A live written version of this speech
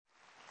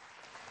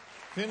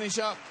Finish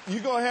up. You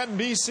go ahead and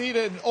be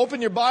seated.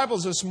 Open your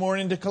Bibles this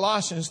morning to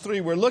Colossians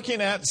 3. We're looking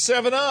at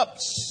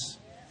 7-ups.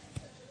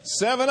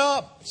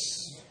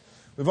 7-ups.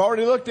 We've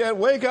already looked at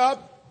wake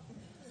up.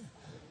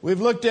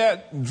 We've looked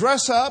at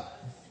dress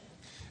up.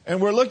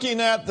 And we're looking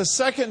at the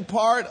second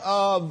part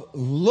of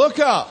look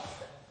up.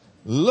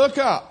 Look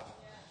up.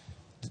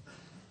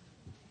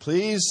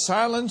 Please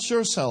silence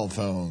your cell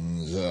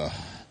phones.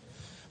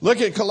 Look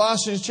at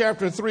Colossians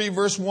chapter 3,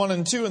 verse 1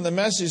 and 2. And the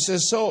message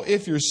says, so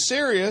if you're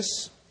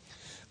serious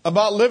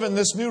about living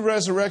this new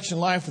resurrection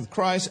life with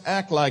Christ,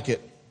 act like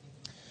it.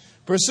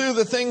 Pursue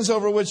the things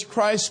over which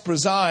Christ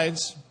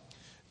presides.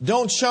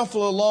 Don't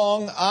shuffle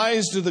along,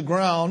 eyes to the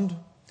ground.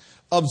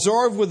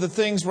 Absorb with the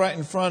things right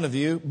in front of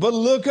you. But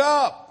look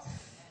up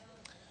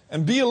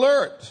and be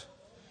alert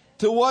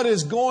to what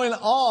is going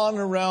on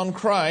around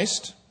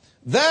Christ.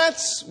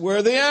 That's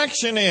where the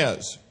action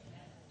is.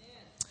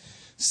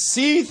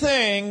 See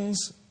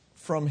things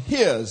from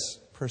His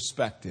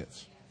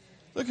perspective.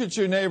 Look at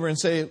your neighbor and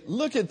say,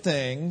 look at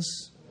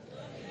things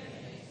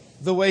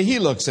the way He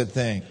looks at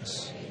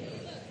things.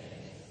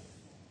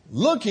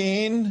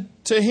 Looking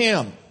to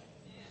Him.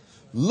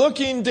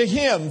 Looking to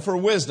Him for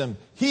wisdom.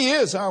 He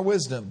is our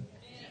wisdom.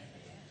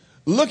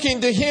 Looking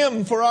to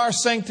Him for our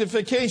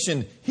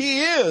sanctification.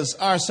 He is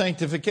our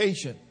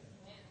sanctification.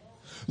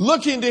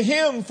 Looking to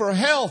Him for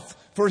health,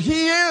 for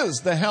He is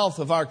the health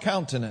of our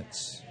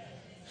countenance.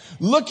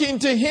 Looking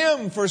to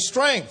Him for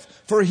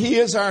strength, for He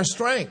is our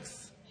strength.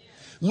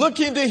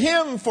 Looking to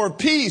Him for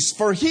peace,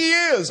 for He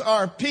is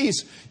our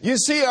peace. You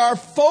see, our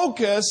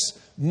focus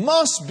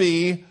must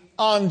be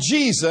on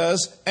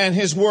Jesus and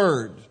His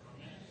Word.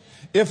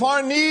 If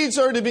our needs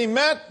are to be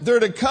met, they're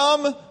to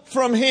come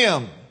from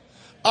Him.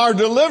 Our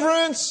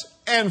deliverance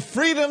and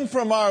freedom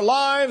from our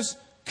lives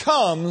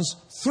comes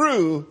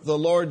through the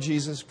Lord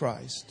Jesus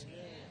Christ.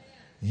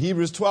 In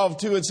Hebrews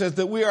 12:2, it says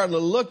that we are to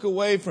look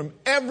away from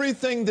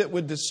everything that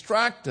would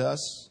distract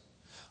us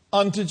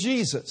unto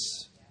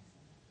Jesus.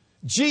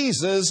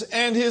 Jesus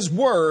and His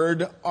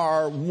Word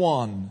are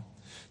one.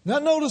 Now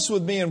notice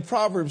with me in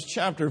Proverbs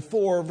chapter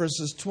 4,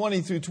 verses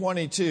 20 through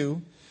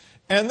 22.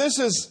 And this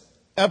is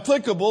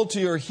applicable to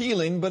your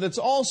healing, but it's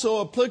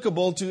also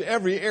applicable to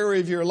every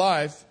area of your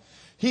life.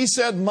 He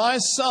said, my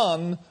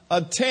son,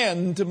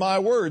 attend to my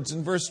words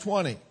in verse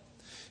 20.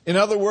 In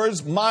other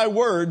words, my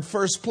word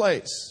first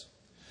place.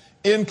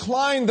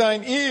 Incline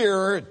thine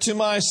ear to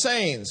my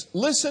sayings.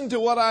 Listen to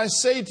what I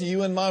say to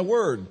you in my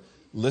word.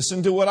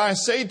 Listen to what I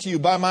say to you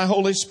by my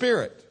Holy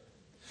Spirit.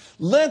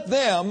 Let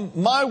them,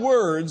 my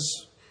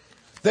words,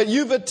 that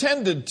you've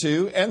attended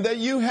to and that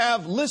you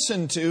have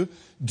listened to,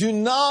 do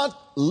not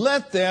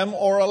let them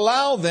or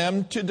allow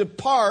them to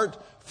depart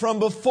from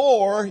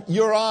before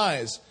your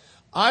eyes.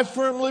 I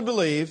firmly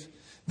believe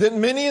that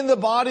many in the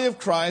body of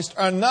Christ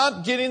are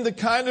not getting the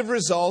kind of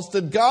results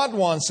that God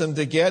wants them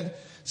to get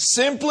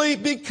simply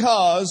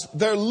because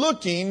they're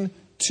looking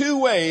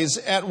two ways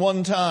at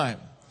one time.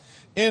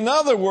 In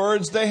other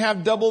words, they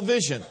have double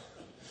vision.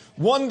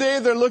 One day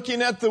they're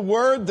looking at the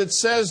word that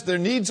says their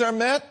needs are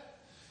met.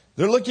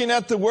 They're looking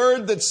at the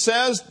word that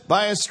says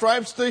by His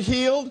stripes they're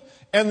healed.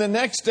 And the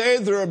next day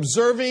they're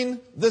observing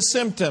the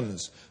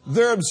symptoms.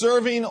 They're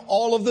observing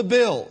all of the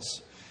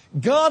bills.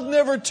 God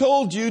never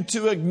told you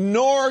to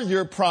ignore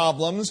your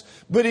problems,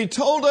 but He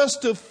told us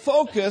to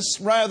focus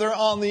rather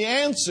on the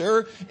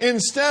answer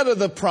instead of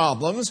the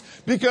problems,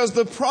 because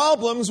the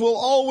problems will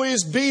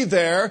always be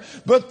there,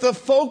 but the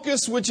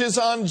focus which is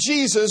on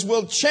Jesus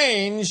will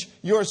change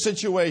your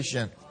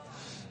situation.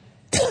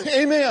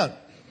 Amen.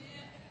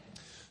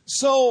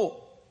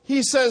 So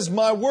He says,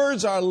 my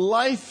words are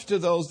life to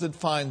those that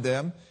find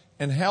them,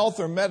 and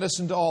health or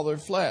medicine to all their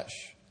flesh.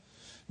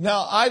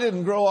 Now, I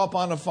didn't grow up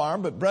on a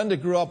farm, but Brenda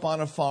grew up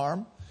on a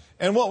farm.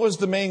 And what was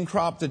the main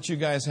crop that you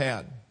guys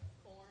had?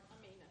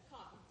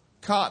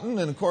 Cotton.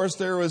 And of course,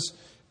 there was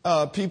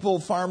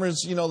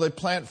farmers, they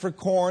plant for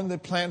corn, they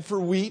plant for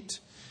wheat.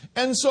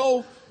 And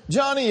so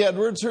Johnny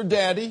Edwards, her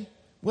daddy,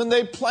 when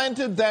they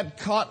planted that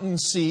cotton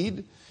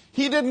seed,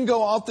 he didn't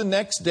go out the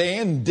next day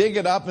and dig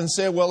it up and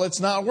say, well, it's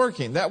not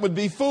working. That would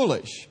be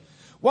foolish.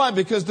 Why?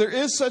 Because there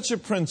is such a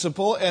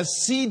principle as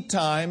seed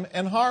time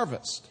and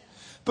harvest.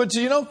 But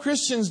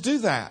Christians do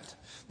that.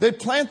 They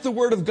plant the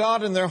Word of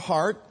God in their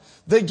heart.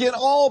 They get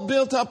all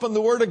built up on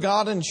the Word of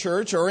God in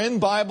church or in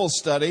Bible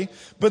study.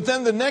 But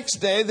then the next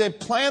day they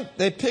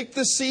pick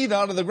the seed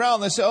out of the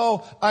ground. They say,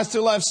 oh, I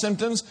still have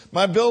symptoms.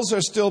 My bills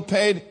are still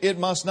paid. It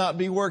must not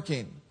be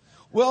working.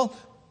 Well,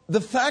 the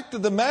fact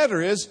of the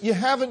matter is you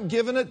haven't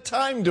given it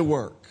time to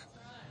work.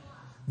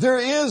 There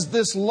is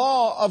this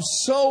law of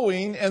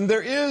sowing and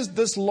there is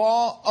this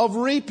law of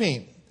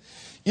reaping.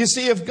 You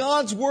see, if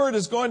God's Word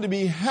is going to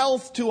be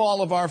health to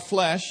all of our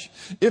flesh,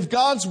 if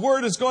God's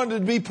Word is going to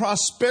be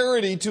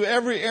prosperity to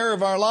every area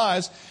of our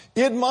lives,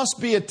 it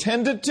must be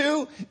attended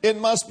to, it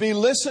must be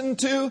listened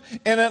to,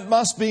 and it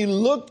must be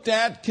looked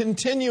at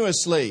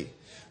continuously.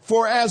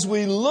 For as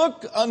we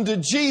look unto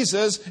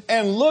Jesus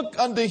and look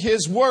unto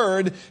His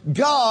Word,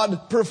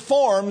 God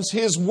performs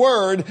His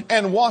Word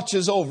and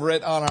watches over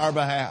it on our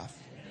behalf.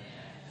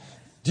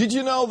 Did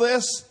you know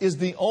this is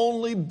the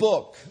only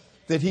book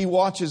that He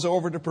watches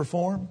over to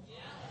perform?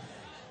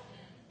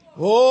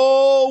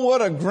 Oh,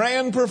 what a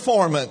grand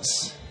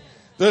performance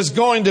there's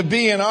going to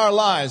be in our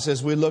lives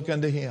as we look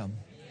unto Him.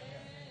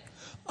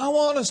 I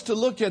want us to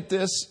look at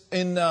this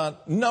in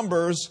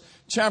Numbers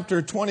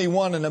chapter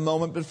 21 in a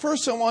moment. But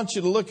first I want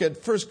you to look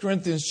at 1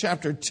 Corinthians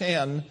chapter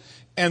 10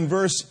 and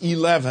verse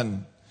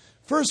 11.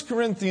 1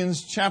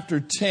 Corinthians chapter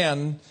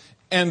 10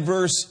 and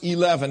verse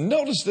 11.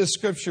 Notice this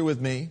scripture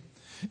with me.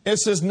 It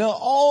says, now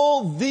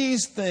all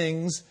these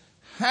things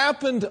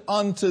happened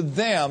unto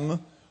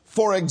them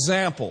for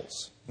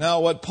examples. Now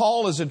what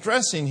Paul is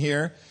addressing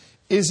here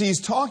is he's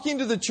talking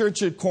to the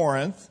church at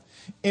Corinth,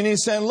 and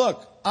he's saying,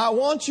 look, I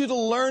want you to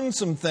learn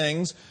some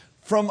things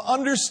from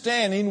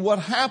understanding what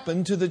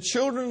happened to the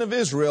children of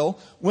Israel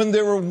when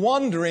they were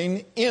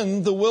wandering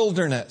in the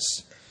wilderness.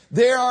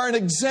 They are an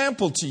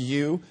example to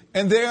you,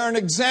 and they are an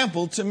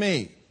example to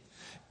me.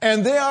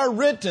 And they are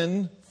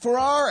written for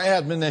our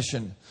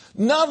admonition,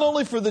 not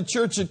only for the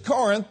church at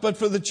Corinth, but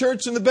for the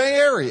church in the Bay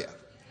Area,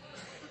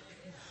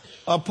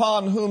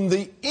 upon whom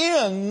the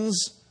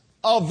ends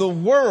of the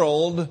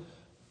world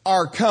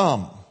are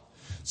come.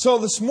 So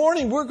this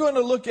morning we're going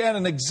to look at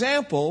an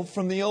example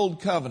from the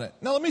Old Covenant.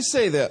 Now let me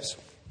say this.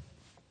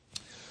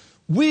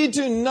 We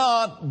do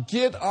not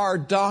get our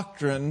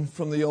doctrine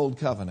from the Old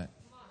Covenant.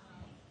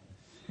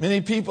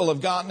 Many people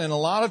have gotten in a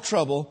lot of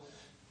trouble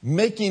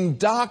making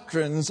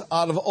doctrines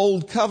out of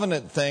Old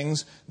Covenant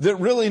things that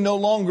really no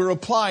longer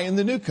apply in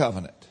the New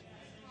Covenant.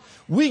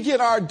 We get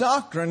our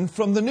doctrine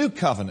from the New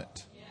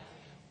Covenant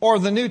or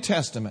the New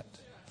Testament.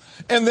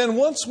 And then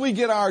once we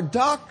get our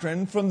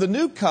doctrine from the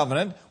New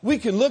Covenant, we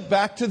can look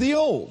back to the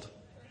Old.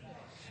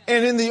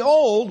 And in the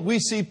Old, we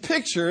see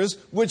pictures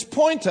which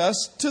point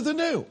us to the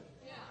New.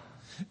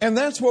 And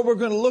that's what we're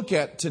going to look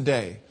at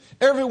today.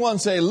 Everyone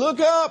say, look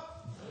up.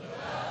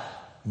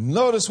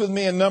 Notice with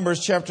me in Numbers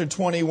chapter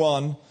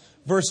 21,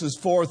 verses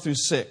 4 through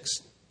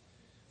 6.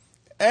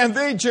 And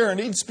they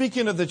journeyed,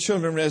 speaking of the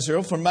children of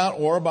Israel, from Mount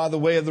Or by the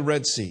way of the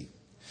Red Sea,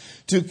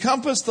 to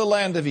compass the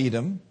land of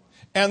Edom.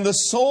 And the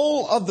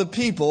soul of the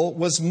people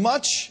was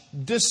much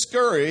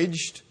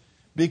discouraged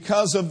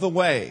because of the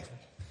way.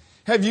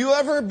 Have you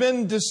ever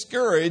been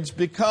discouraged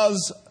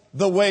because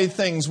the way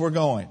things were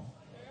going?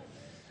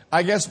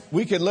 I guess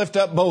we could lift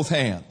up both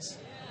hands.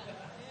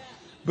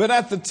 But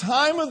at the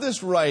time of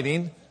this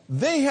writing,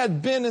 they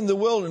had been in the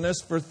wilderness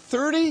for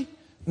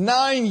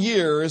 39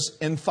 years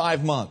and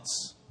 5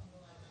 months.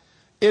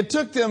 It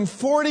took them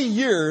 40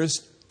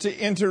 years to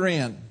enter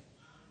in.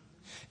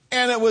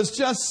 And it was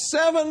just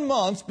 7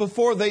 months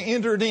before they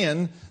entered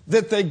in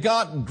that they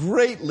got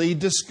greatly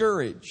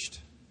discouraged.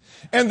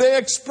 And they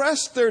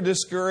expressed their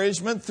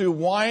discouragement through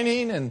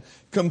whining and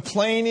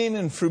complaining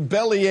and through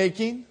belly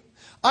aching.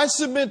 I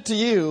submit to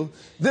you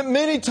that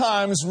many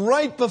times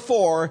right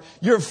before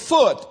your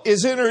foot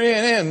is entering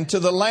into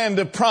the land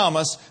of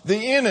promise,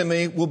 the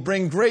enemy will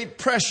bring great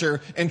pressure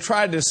and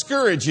try to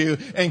discourage you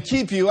and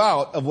keep you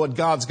out of what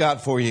God's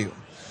got for you.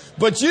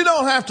 But you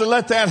don't have to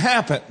let that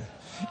happen.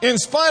 In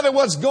spite of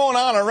what's going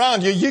on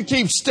around you, you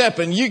keep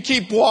stepping, you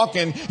keep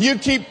walking, you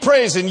keep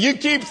praising, you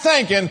keep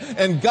thanking,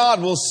 and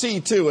God will see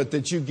to it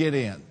that you get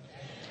in.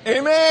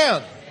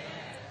 Amen.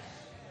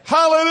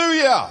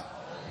 Hallelujah.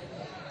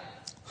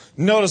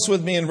 Notice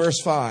with me in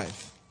verse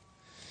 5.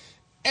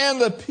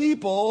 And the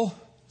people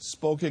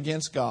spoke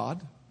against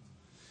God.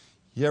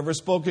 You ever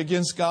spoke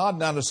against God?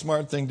 Not a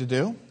smart thing to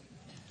do.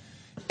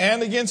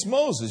 And against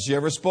Moses. You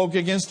ever spoke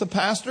against the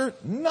pastor?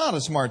 Not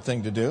a smart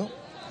thing to do.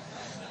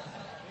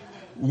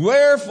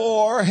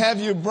 Wherefore have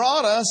you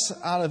brought us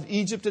out of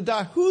Egypt to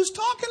die? Who's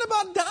talking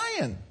about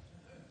dying?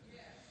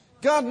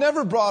 God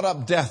never brought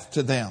up death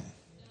to them.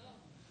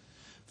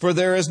 For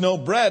there is no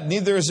bread,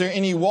 neither is there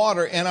any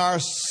water, and our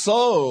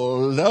soul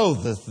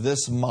loatheth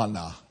this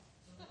manna.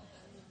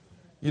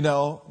 You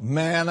know,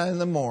 manna in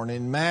the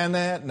morning, manna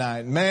at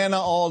night, manna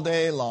all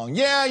day long.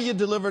 Yeah, you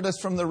delivered us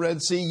from the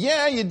Red Sea.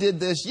 Yeah, you did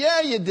this.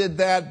 Yeah, you did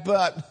that.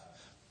 But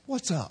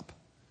what's up?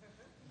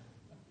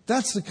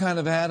 That's the kind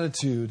of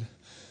attitude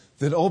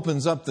that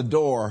opens up the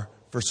door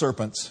for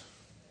serpents.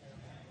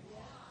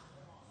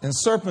 And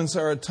serpents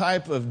are a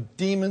type of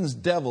demons,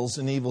 devils,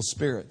 and evil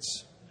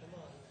spirits.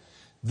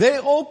 They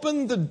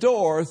opened the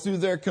door through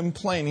their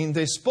complaining.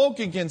 They spoke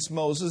against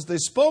Moses. They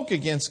spoke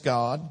against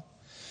God.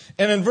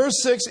 And in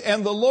verse 6,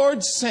 and the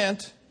Lord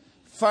sent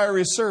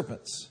fiery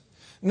serpents.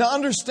 Now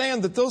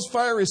understand that those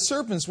fiery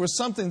serpents were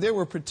something they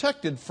were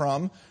protected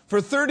from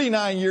for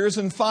 39 years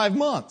and 5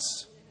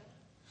 months.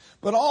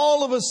 But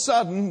all of a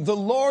sudden, the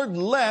Lord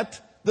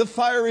let the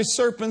fiery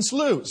serpents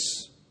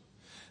loose.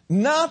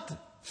 Not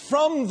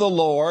from the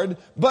Lord,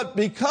 but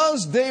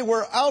because they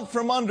were out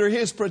from under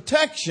His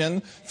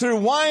protection, through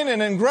whining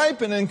and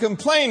griping and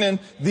complaining,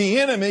 the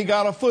enemy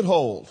got a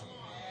foothold.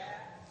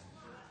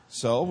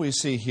 So we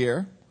see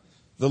here,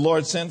 the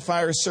Lord sent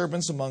fiery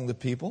serpents among the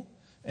people,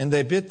 and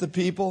they bit the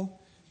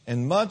people,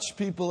 and much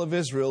people of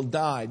Israel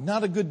died.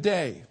 Not a good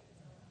day.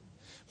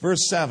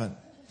 Verse 7.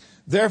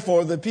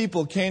 Therefore the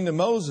people came to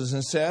Moses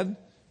and said,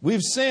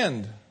 we've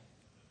sinned.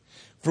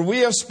 For we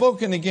have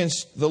spoken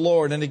against the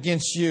Lord and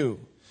against you.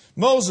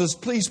 Moses,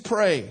 please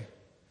pray.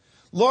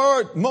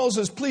 Lord,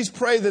 Moses, please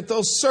pray that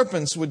those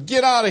serpents would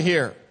get out of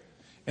here.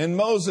 And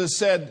Moses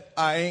said,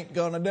 I ain't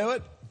going to do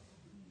it.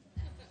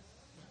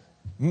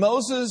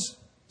 Moses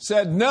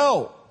said,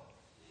 no,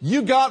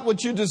 you got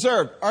what you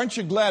deserved. Aren't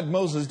you glad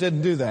Moses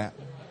didn't do that?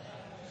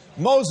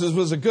 Moses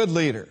was a good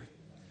leader.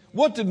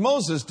 What did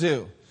Moses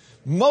do?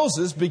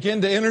 Moses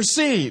began to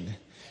intercede.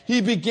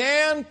 He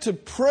began to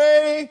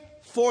pray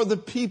for the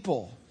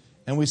people.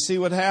 And we see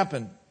what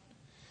happened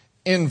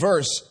in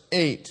verse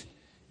 8.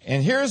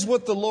 And here's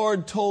what the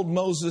Lord told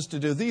Moses to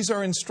do. These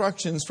are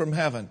instructions from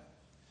heaven.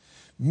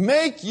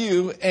 Make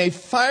you a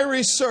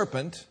fiery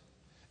serpent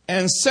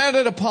and set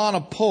it upon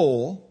a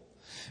pole,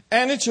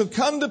 and it shall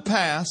come to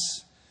pass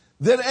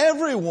that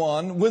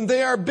everyone, when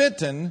they are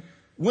bitten,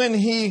 when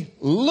he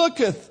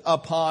looketh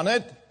upon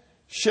it,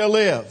 shall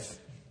live.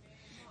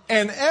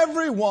 And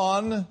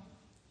everyone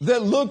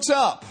that looks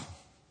up,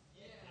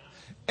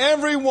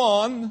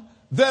 everyone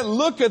that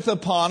looketh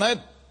upon it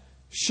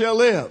shall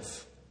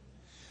live.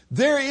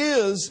 There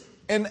is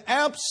an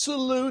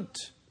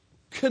absolute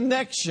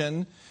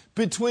connection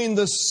between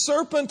the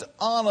serpent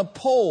on a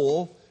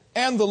pole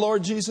and the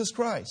Lord Jesus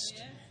Christ.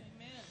 Yes,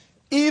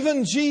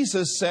 even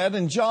Jesus said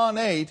in John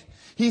 8,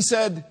 he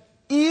said,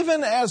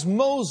 even as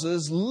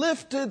Moses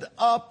lifted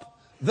up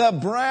the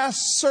brass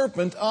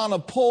serpent on a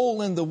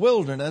pole in the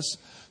wilderness,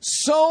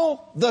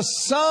 so the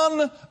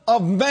Son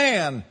of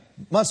Man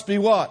must be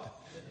what?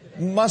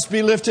 Must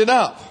be lifted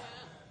up.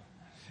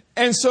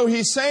 And so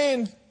he's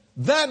saying,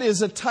 that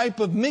is a type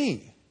of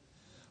me.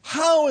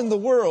 How in the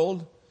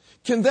world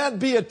can that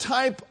be a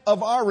type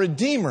of our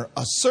Redeemer?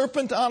 A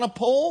serpent on a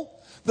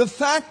pole? The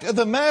fact of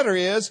the matter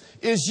is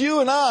you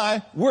and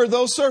I were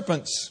those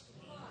serpents.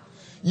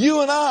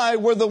 You and I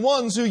were the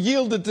ones who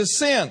yielded to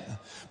sin.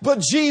 But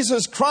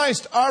Jesus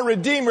Christ, our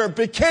Redeemer,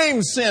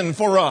 became sin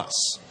for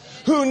us,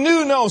 who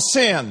knew no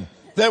sin,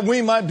 that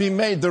we might be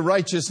made the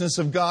righteousness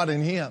of God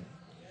in Him.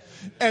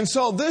 And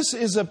so this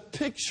is a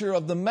picture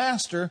of the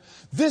Master.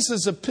 This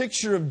is a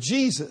picture of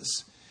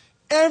Jesus.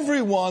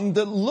 Everyone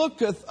that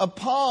looketh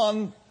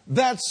upon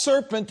that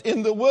serpent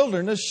in the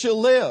wilderness shall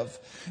live.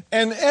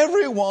 And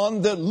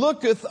everyone that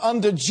looketh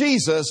unto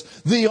Jesus,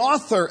 the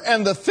author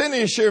and the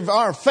finisher of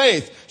our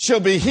faith,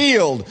 shall be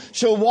healed,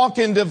 shall walk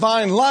in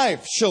divine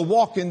life, shall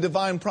walk in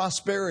divine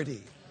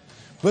prosperity.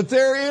 But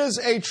there is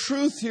a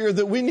truth here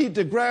that we need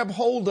to grab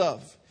hold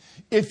of.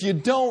 If you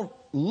don't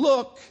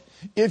look,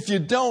 if you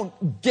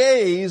don't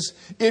gaze,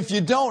 if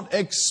you don't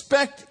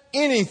expect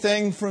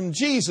anything from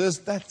Jesus,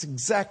 that's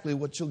exactly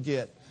what you'll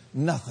get.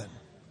 Nothing.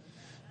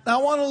 Now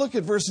I want to look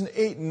at verses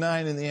 8 and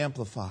 9 in the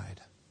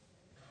Amplified.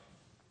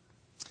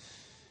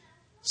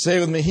 Say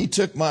with me, He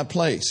took my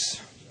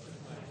place.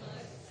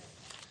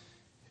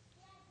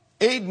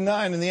 8 and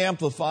 9 in the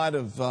Amplified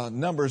of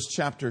Numbers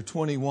chapter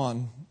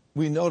 21.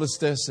 We notice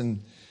this,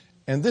 and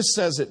this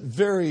says it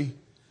very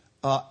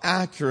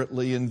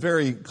accurately and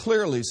very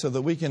clearly so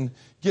that we can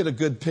get a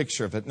good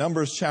picture of it.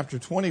 Numbers chapter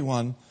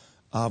 21,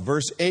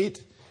 verse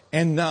 8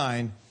 and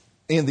 9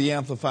 in the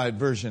Amplified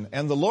version.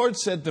 And the Lord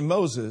said to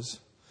Moses,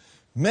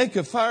 make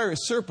a fiery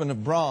serpent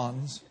of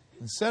bronze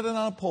and set it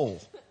on a pole.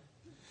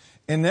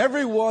 And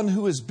everyone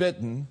who is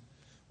bitten,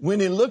 when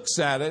he looks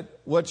at it,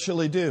 what shall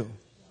he do?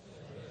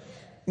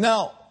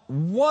 Now,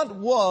 what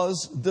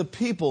was the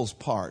people's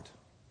part?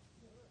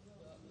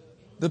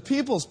 The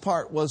people's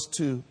part was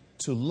to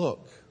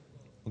look.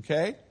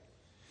 Okay?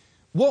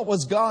 What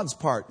was God's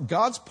part?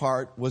 God's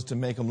part was to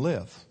make them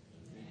live.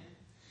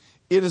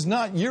 It is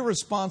not your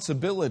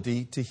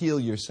responsibility to heal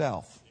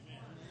yourself.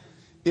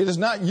 It is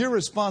not your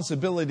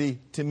responsibility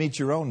to meet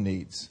your own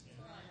needs.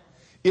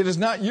 It is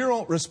not your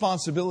own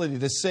responsibility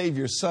to save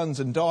your sons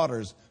and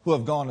daughters who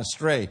have gone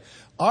astray.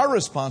 Our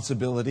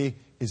responsibility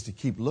is to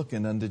keep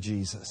looking unto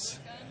Jesus.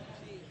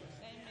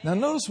 Now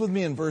notice with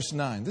me in verse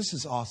 9. This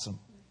is awesome.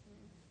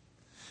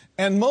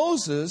 And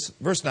Moses,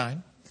 verse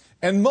 9,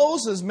 and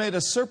Moses made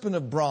a serpent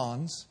of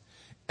bronze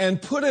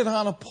and put it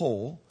on a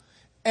pole.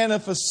 And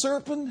if a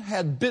serpent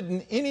had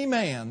bitten any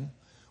man,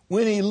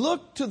 when he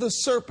looked to the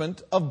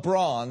serpent of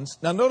bronze,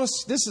 now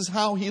notice this is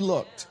how he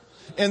looked.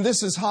 And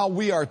this is how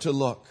we are to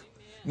look.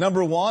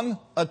 Number one,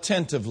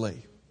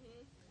 attentively.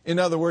 In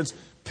other words,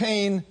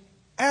 paying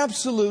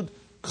absolute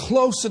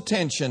close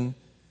attention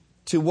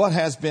to what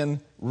has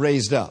been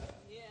raised up.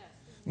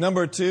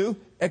 Number two,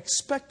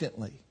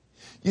 expectantly.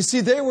 You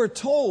see, they were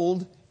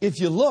told,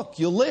 if you look,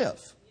 you'll live.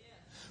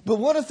 But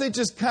what if they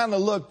just kind of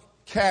look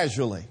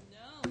casually?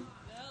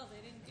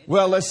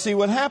 Well, let's see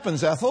what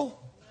happens, Ethel.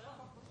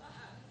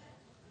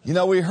 You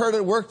know, we heard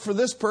it worked for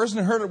this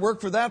person, heard it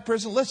worked for that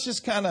person. Let's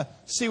just kind of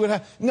see what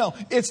happens. No,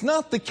 it's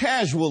not the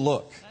casual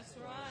look. That's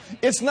right.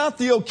 It's not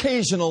the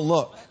occasional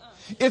look.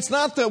 It's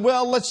not the,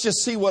 well, let's just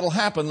see what'll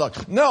happen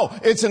look. No,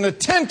 it's an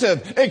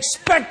attentive,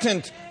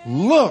 expectant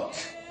look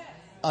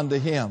unto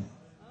Him.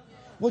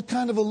 What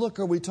kind of a look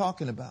are we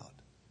talking about?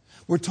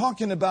 We're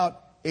talking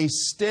about a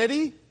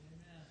steady,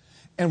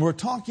 and we're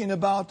talking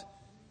about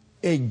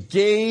a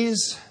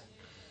gaze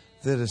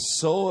that is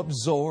so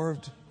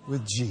absorbed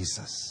with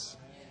Jesus.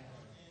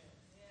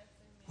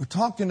 We're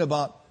talking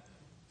about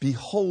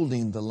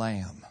beholding the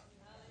Lamb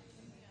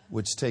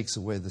which takes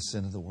away the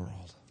sin of the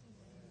world.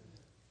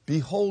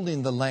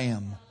 Beholding the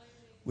Lamb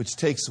which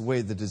takes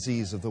away the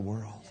disease of the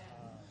world.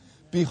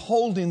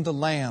 Beholding the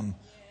Lamb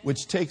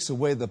which takes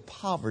away the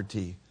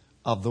poverty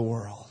of the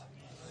world.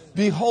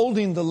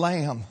 Beholding the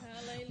Lamb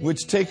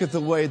which taketh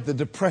away the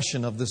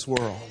depression of this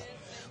world.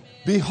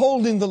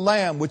 Beholding the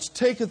Lamb which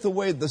taketh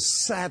away the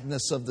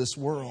sadness of this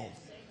world.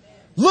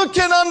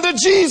 Looking unto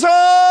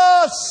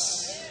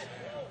Jesus.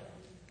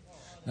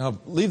 Now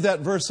leave that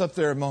verse up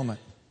there a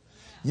moment.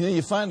 You know,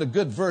 you find a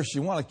good verse,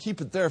 you want to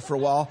keep it there for a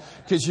while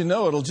because you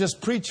know it'll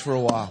just preach for a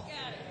while.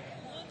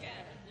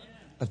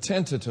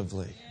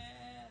 Attentively.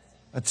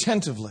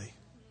 Attentively.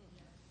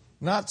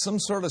 Not some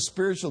sort of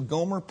spiritual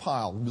Gomer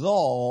Pyle.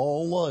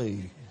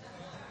 Golly.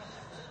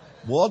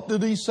 What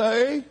did he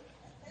say?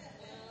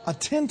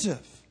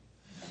 Attentive.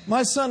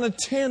 My son,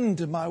 attend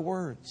to my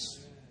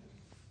words.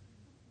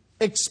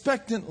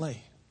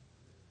 Expectantly.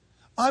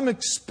 I'm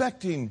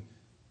expecting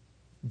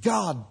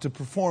God to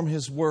perform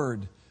His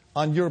word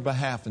on your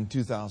behalf in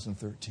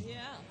 2013. Yeah.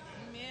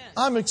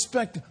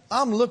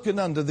 I'm looking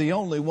unto the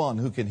only one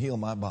who can heal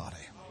my body.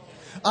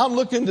 I'm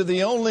looking to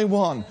the only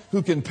one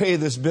who can pay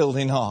this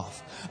building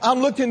off. I'm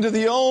looking to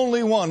the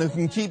only one who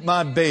can keep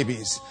my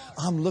babies.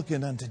 I'm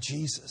looking unto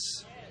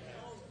Jesus.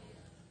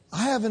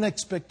 I have an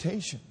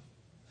expectation.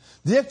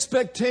 The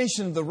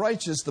expectation of the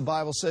righteous, the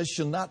Bible says,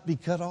 shall not be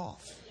cut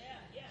off.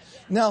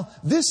 Now,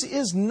 this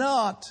is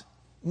not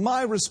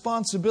my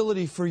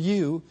responsibility for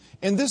you,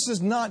 and this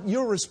is not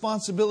your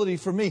responsibility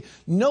for me.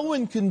 No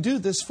one can do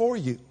this for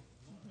you.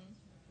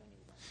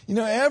 You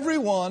know,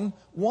 everyone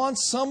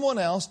wants someone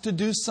else to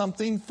do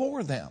something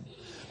for them.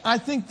 I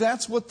think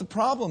that's what the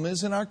problem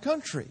is in our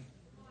country.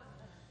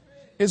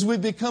 Is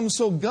we've become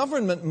so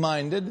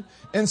government-minded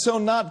and so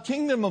not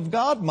kingdom of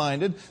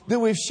God-minded that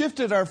we've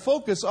shifted our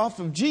focus off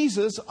of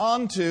Jesus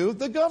onto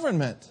the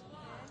government.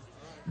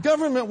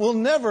 Government will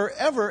never,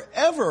 ever,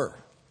 ever,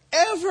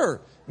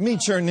 ever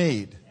meet your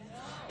need.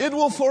 It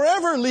will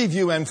forever leave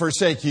you and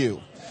forsake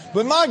you.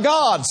 But my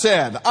God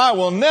said, I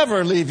will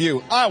never leave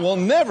you. I will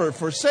never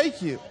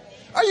forsake you.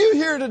 Are you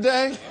here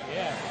today?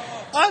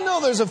 I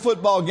know there's a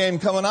football game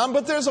coming on,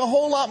 but there's a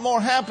whole lot more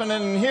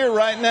happening here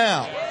right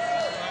now.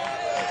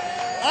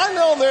 I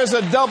know there's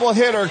a double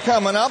hitter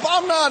coming up.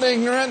 I'm not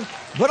ignorant,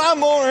 but I'm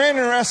more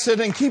interested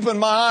in keeping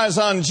my eyes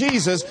on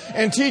Jesus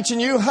and teaching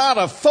you how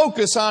to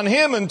focus on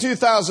Him in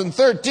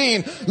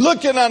 2013,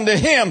 looking unto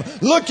Him,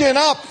 looking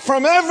up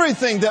from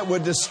everything that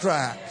would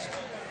distract.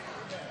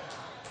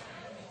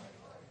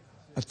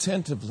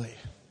 Attentively,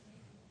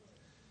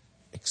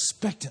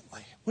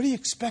 expectantly. What are you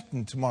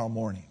expecting tomorrow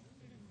morning?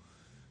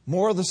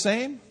 More of the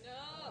same?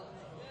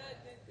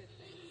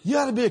 You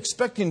ought to be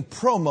expecting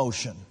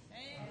promotion.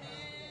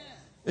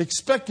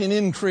 Expecting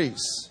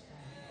increase.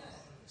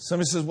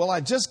 Somebody says, well, I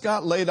just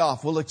got laid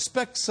off. Well,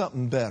 expect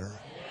something better.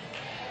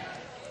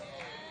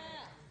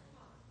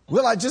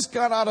 Well, I just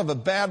got out of a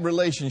bad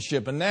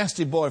relationship, a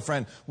nasty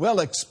boyfriend.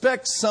 Well,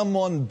 expect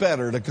someone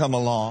better to come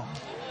along.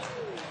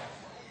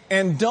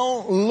 And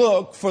don't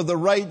look for the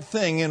right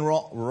thing in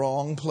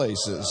wrong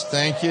places.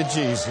 Thank you,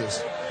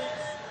 Jesus.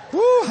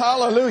 Woo,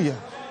 hallelujah.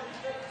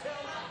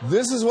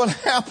 This is what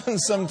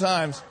happens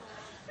sometimes.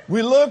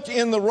 We look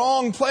in the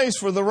wrong place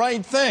for the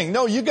right thing.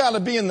 No, you got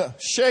to be in the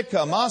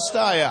Sheka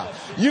Mastaya.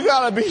 You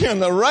got to be in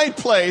the right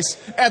place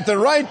at the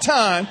right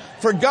time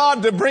for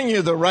God to bring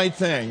you the right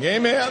thing.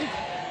 Amen?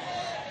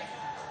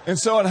 And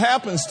so it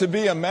happens to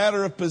be a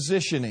matter of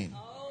positioning.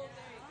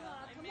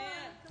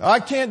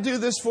 I can't do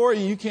this for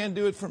you. You can't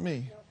do it for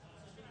me.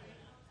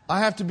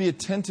 I have to be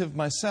attentive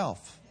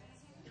myself.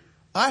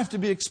 I have to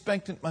be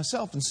expectant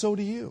myself, and so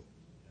do you.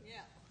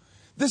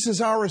 This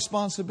is our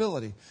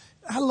responsibility.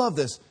 I love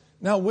this.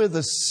 Now, with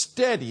a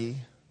steady,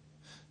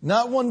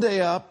 not one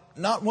day up,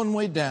 not one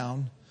way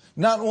down,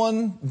 not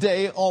one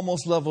day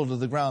almost level to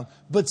the ground,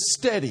 but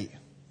steady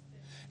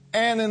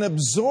and an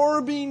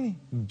absorbing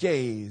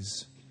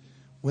gaze.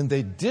 When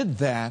they did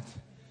that,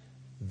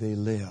 they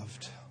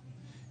lived.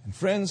 And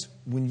friends,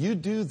 when you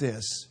do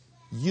this,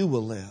 you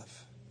will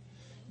live.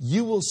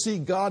 You will see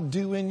God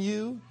do in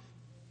you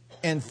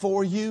and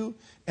for you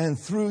and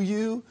through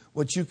you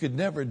what you could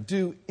never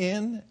do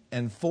in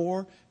and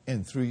for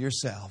and through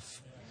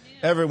yourself.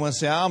 Everyone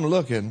say, I'm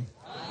looking.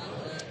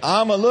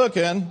 I'm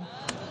a-looking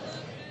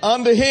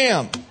unto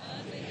Him.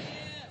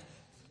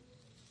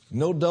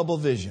 No double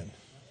vision.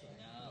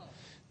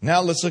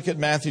 Now let's look at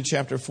Matthew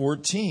chapter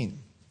 14.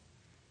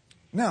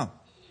 Now,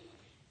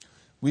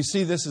 we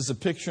see this as a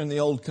picture in the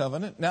Old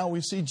Covenant. Now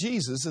we see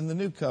Jesus in the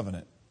New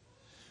Covenant.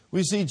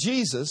 We see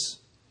Jesus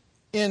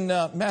in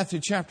Matthew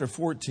chapter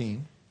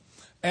 14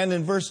 and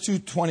in verse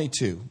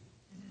 222.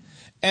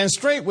 And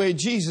straightway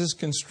Jesus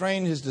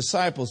constrained His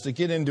disciples to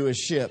get into a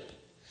ship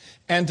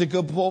and to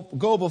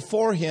go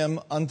before Him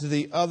unto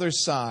the other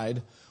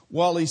side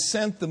while He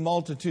sent the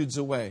multitudes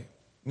away.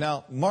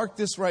 Now, mark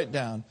this right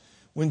down.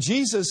 When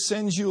Jesus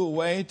sends you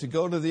away to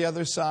go to the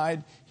other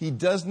side, He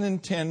doesn't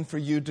intend for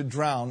you to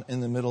drown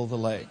in the middle of the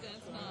lake.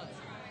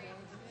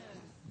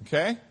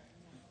 Okay?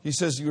 He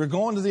says, you're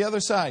going to the other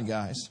side,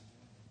 guys.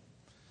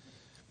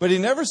 But he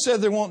never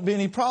said there won't be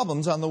any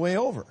problems on the way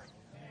over.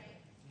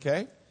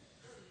 Okay?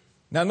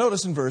 Now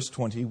notice in verse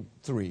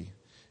 23.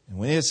 And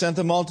when he had sent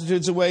the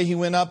multitudes away, he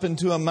went up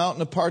into a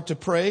mountain apart to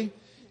pray.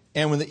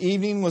 And when the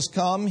evening was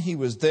come, he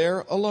was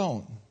there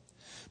alone.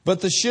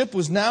 But the ship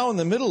was now in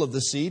the middle of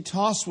the sea,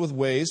 tossed with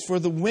waves, for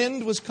the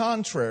wind was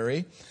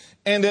contrary.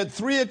 And at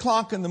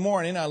 3:00 in the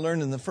morning, I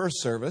learned in the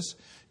first service,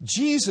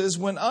 Jesus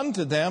went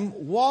unto them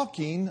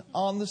walking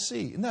on the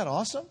sea. Isn't that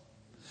awesome?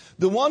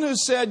 The one who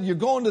said, you're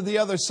going to the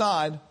other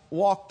side,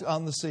 walked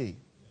on the sea.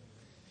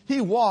 He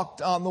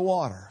walked on the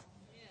water.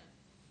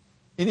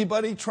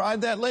 Anybody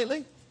tried that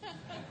lately?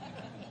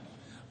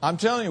 I'm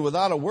telling you,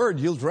 without a word,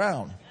 you'll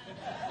drown.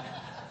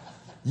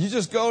 You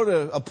just go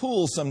to a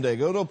pool someday,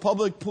 go to a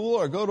public pool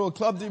or go to a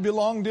club that you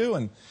belong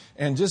to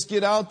and just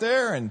get out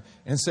there and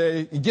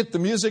say, you get the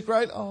music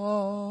right.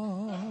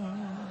 Oh,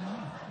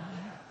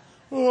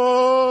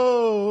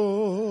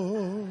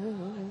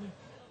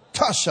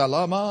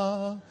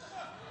 Tashalama.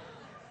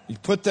 You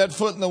put that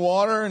foot in the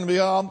water and be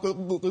all,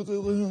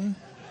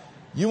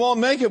 you won't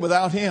make it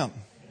without him.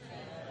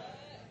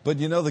 But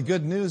you know, the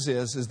good news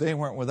is they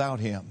weren't without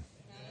him.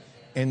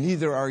 And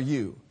neither are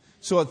you.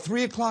 So at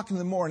 3:00 in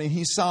the morning,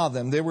 he saw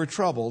them. They were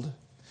troubled.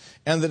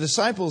 And the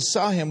disciples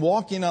saw him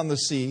walking on the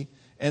sea.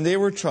 And they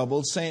were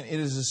troubled, saying, it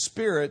is a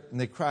spirit. And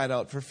they cried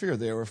out for fear.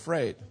 They were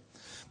afraid.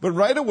 But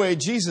right away,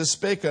 Jesus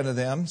spake unto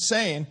them,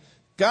 saying,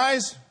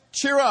 guys,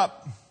 cheer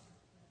up.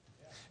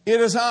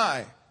 It is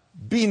I.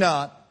 Be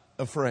not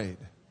afraid.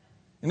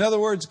 In other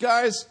words,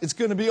 guys, it's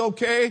going to be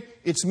okay.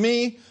 It's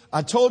me.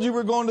 I told you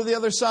we're going to the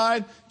other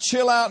side.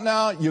 Chill out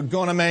now. You're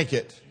going to make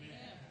it.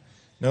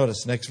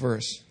 Notice next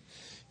verse.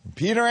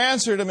 Peter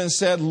answered him and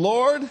said,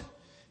 Lord,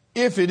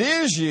 if it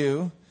is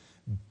you,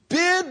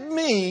 bid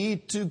me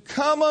to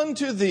come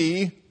unto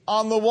thee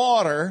on the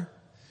water.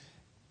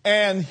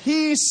 And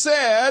he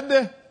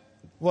said,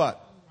 what?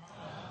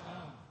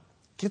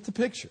 Get the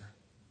picture.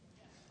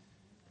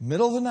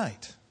 Middle of the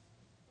night.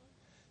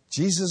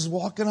 Jesus is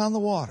walking on the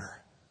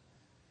water.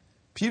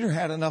 Peter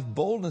had enough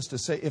boldness to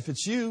say, if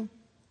it's you,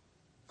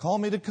 call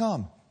me to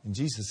come. And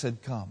Jesus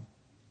said, come.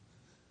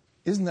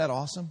 Isn't that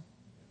awesome?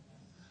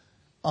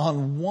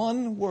 On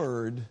one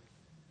word,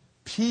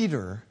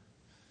 Peter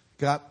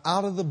got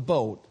out of the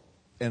boat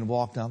and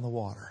walked on the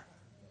water.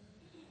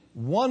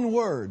 One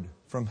word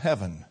from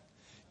heaven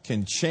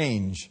can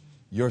change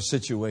your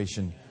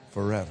situation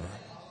forever.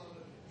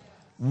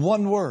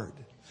 One word.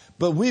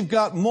 But we've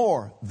got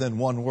more than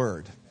one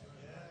word.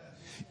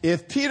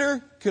 If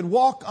Peter could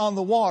walk on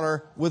the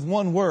water with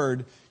one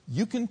word,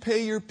 you can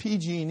pay your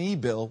PG&E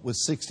bill with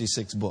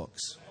 66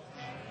 books.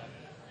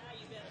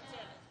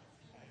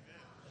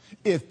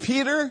 If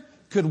Peter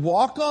could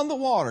walk on the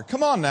water,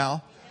 come on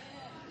now,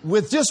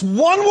 with just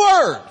one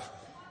word,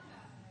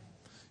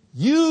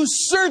 you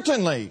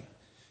certainly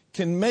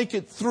can make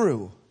it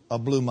through a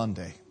Blue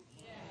Monday.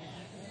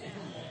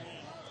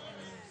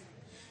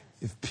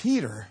 If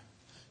Peter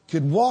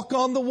could walk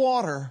on the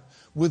water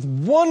with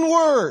one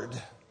word,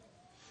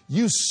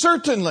 you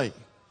certainly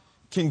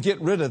can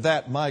get rid of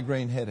that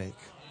migraine headache.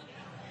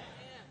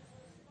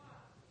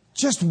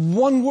 Just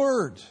one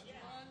word.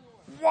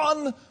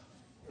 One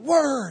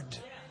word.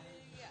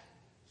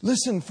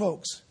 Listen,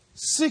 folks,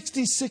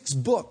 66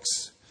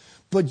 books.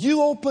 But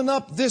you open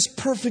up this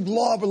perfect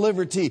law of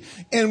liberty,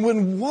 and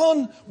when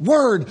one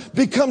word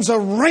becomes a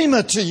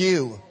rhema to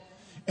you,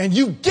 and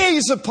you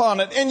gaze upon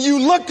it, and you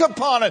look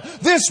upon it,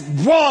 this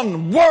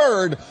one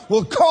word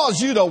will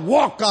cause you to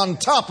walk on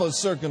top of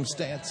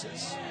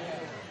circumstances.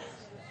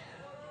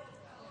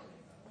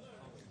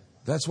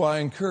 That's why I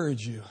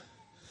encourage you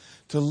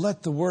to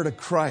let the word of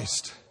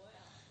Christ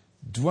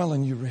dwell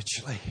in you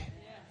richly.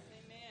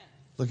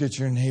 Look at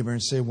your neighbor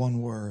and say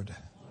one word.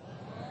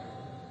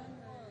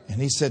 And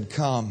he said,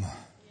 come.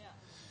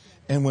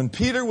 And when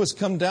Peter was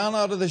come down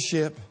out of the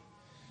ship,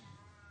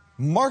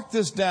 mark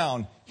this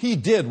down, he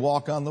did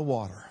walk on the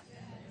water.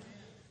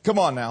 Come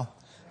on now.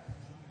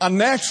 A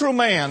natural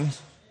man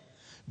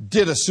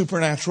did a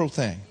supernatural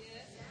thing.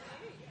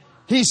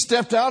 He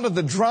stepped out of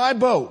the dry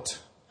boat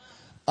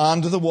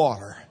onto the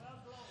water.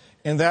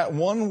 And that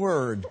one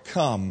word,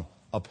 come,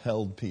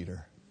 upheld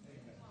Peter.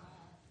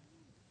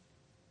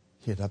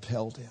 It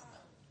upheld him.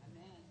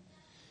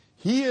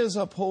 He is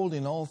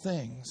upholding all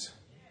things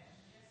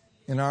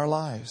in our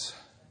lives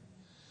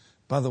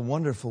by the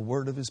wonderful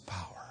word of his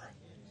power.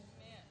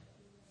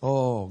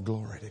 Oh,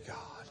 glory to God.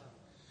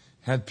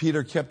 Had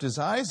Peter kept his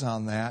eyes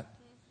on that,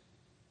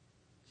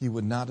 he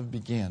would not have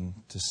begun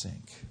to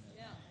sink.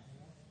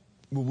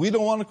 But we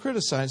don't want to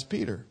criticize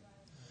Peter,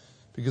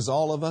 because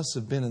all of us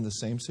have been in the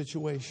same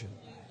situation.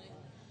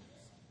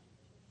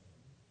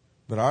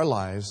 But our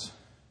lives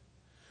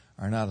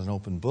are not an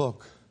open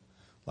book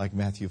like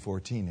Matthew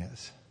 14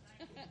 is.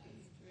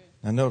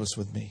 Now notice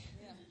with me.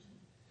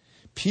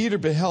 Peter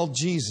beheld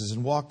Jesus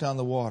and walked on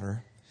the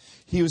water.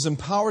 He was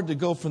empowered to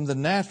go from the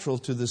natural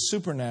to the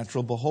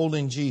supernatural,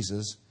 beholding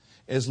Jesus.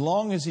 As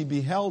long as he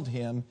beheld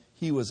him,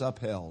 he was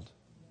upheld.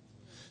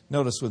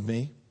 Notice with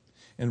me.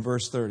 in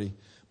verse 30.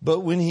 But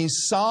when he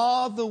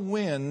saw the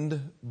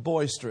wind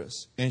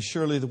boisterous, and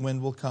surely the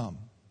wind will come,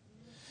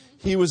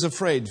 he was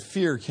afraid.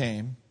 Fear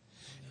came.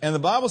 And the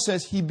Bible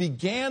says he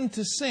began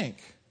to sink.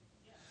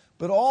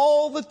 But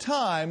all the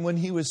time when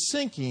he was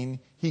sinking,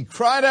 he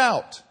cried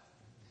out.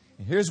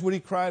 And here's what he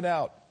cried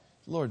out.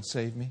 Lord,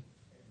 save me.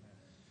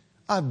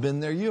 I've been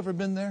there. You ever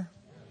been there?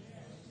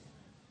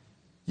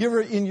 You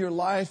ever in your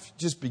life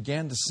just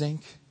began to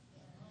sink?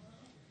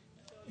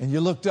 And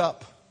you looked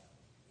up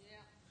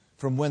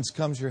from whence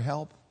comes your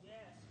help?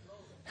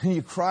 And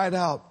you cried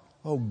out,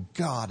 oh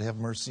God, have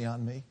mercy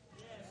on me.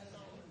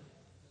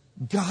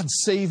 God,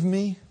 save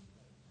me.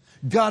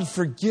 God,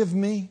 forgive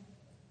me.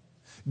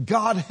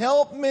 God,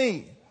 help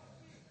me.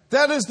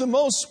 That is the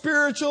most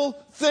spiritual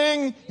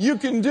thing you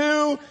can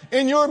do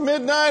in your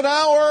midnight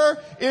hour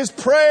is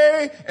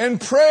pray and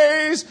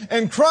praise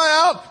and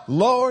cry out,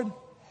 Lord,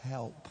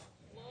 help.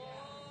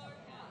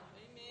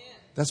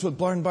 That's what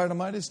blind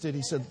Bartimaeus did.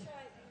 He said,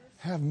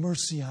 have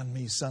mercy on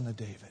me, son of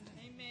David.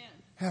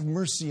 Have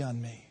mercy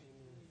on me.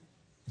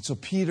 And so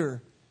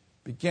Peter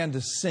began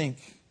to sink,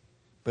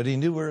 but he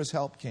knew where his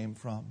help came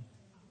from.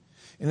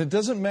 And it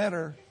doesn't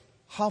matter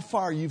how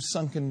far you've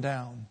sunken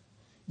down.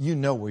 You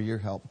know where your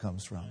help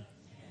comes from.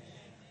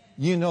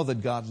 You know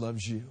that God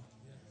loves you.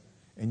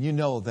 And you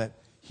know that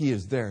He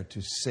is there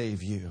to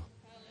save you.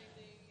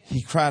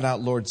 He cried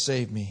out, Lord,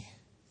 save me.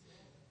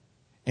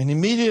 And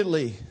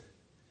immediately,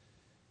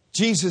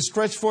 Jesus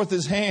stretched forth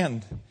His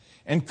hand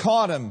and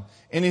caught him.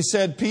 And He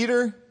said,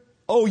 Peter,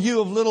 oh,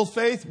 you of little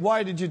faith,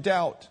 why did you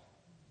doubt?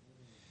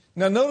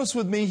 Now notice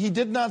with me, He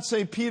did not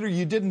say, Peter,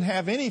 you didn't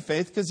have any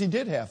faith, because he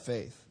did have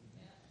faith.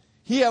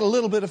 He had a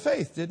little bit of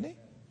faith, didn't he?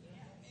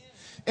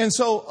 And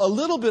so a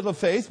little bit of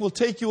faith will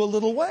take you a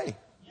little way.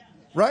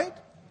 Right?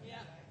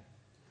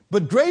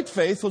 But great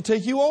faith will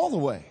take you all the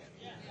way.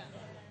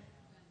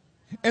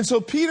 And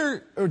so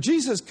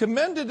Jesus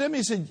commended him.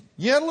 He said,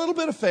 you had a little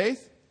bit of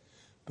faith,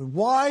 but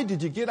why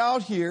did you get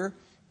out here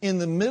in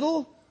the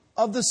middle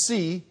of the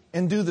sea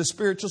and do the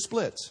spiritual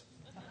splits?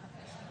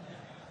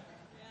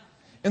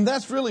 And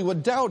that's really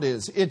what doubt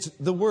is. It's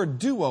the word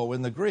duo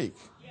in the Greek.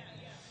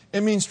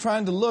 It means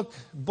trying to look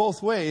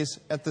both ways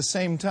at the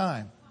same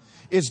time.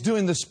 It's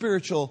doing the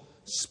spiritual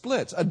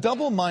splits. A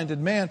double-minded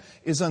man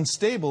is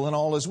unstable in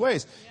all his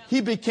ways.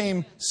 He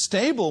became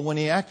stable when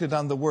he acted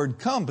on the word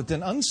come, but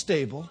then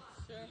unstable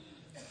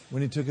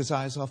when he took his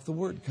eyes off the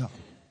word come.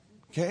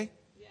 Okay?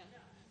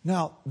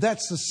 Now,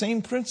 that's the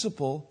same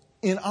principle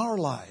in our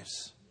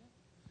lives.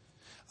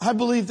 I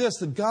believe this,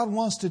 that God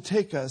wants to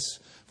take us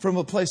from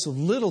a place of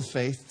little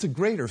faith to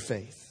greater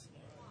faith.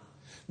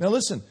 Now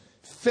listen,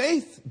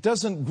 faith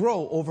doesn't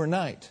grow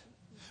overnight.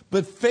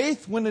 But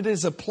faith, when it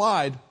is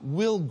applied,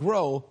 will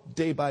grow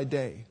day by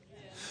day.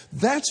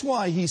 That's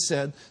why He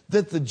said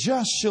that the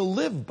just shall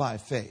live by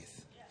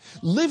faith.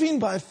 Living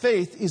by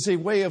faith is a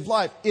way of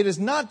life. It is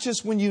not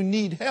just when you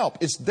need help.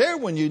 It's there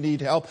when you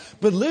need help.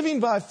 But living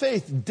by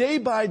faith, day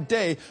by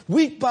day,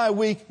 week by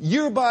week,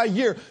 year by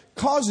year,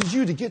 causes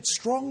you to get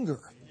stronger.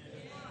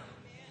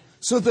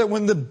 So that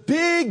when the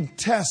big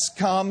tests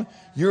come,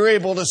 you're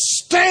able to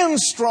stand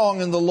strong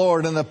in the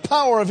Lord and the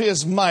power of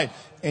His might,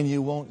 and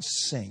you won't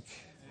sink.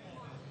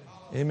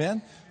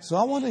 Amen. So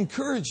I want to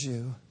encourage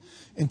you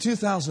in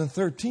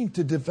 2013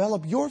 to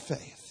develop your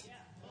faith.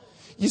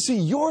 You see,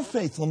 your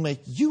faith will make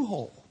you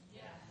whole.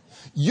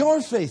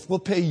 Your faith will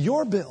pay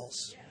your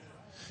bills.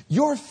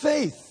 Your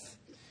faith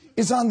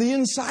is on the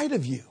inside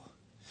of you.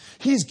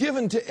 He's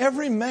given to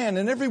every man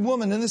and every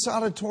woman in this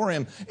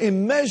auditorium a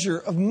measure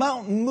of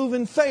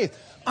mountain-moving faith.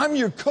 I'm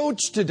your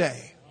coach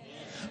today.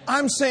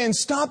 I'm saying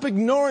stop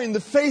ignoring the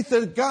faith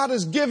that God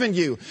has given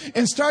you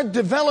and start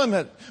developing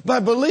it by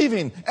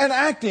believing and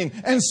acting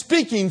and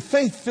speaking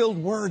faith-filled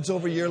words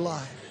over your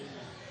life.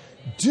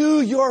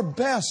 Do your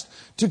best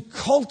to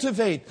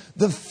cultivate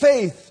the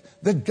faith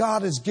that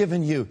God has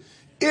given you.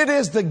 It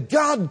is the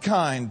God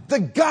kind, the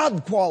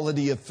God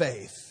quality of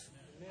faith.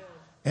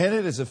 And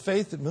it is a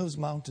faith that moves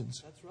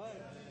mountains.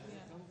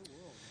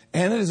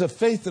 And it is a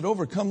faith that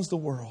overcomes the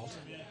world.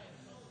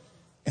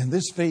 And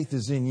this faith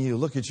is in you.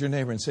 Look at your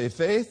neighbor and say,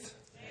 faith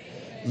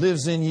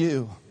lives in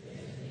you.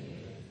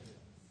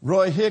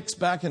 Roy Hicks,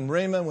 back in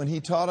Rhema, when he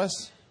taught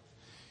us,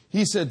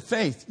 he said,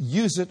 faith,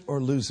 use it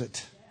or lose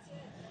it.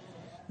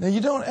 Now,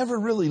 you don't ever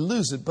really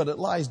lose it, but it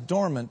lies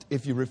dormant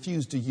if you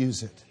refuse to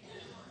use it.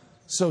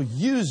 So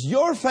use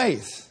your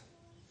faith.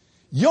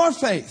 Your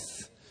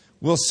faith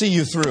will see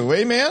you through.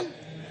 Amen?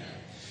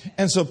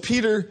 And so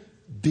Peter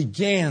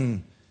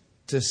began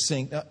to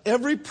sink. Now,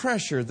 every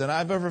pressure that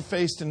I've ever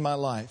faced in my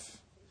life,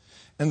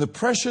 and the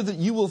pressure that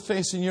you will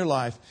face in your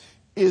life,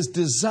 is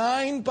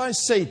designed by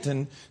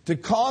Satan to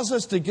cause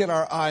us to get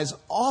our eyes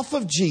off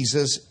of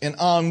Jesus and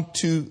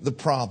onto the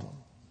problem.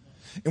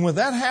 And when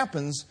that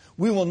happens,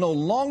 we will no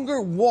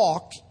longer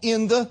walk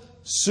in the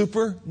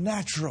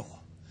supernatural.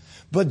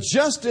 But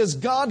just as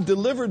God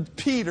delivered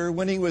Peter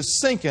when he was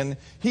sinking,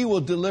 He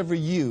will deliver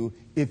you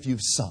if you've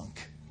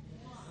sunk.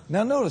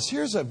 Now notice,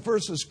 here's a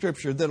verse of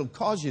Scripture that'll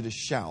cause you to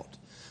shout.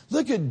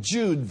 Look at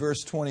Jude,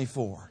 verse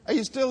 24. Are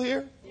you still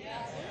here?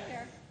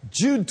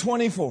 Jude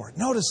 24.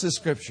 Notice this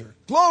scripture.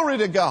 Glory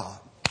to God.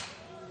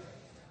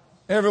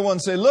 Everyone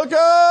say, look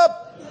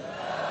up.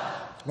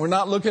 We're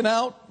not looking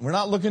out. We're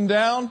not looking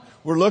down.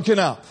 We're looking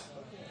up.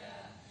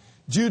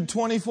 Jude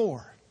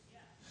 24.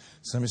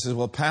 Somebody says,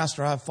 well,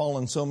 Pastor, I've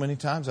fallen so many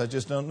times. I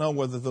just don't know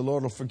whether the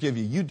Lord will forgive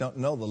you. You don't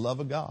know the love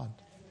of God.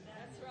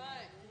 That's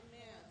right.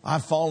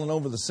 I've fallen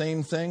over the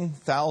same thing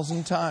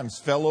 1,000 times.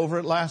 Fell over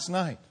it last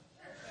night.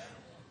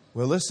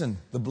 Well, listen,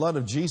 the blood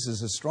of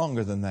Jesus is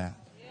stronger than that.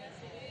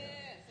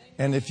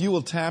 And if you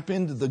will tap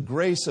into the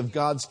grace of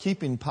God's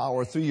keeping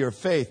power through your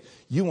faith,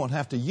 you won't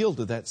have to yield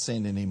to that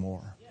sin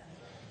anymore.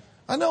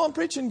 I know I'm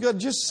preaching good.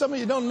 Just some of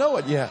you don't know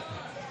it yet.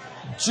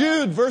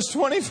 Jude, verse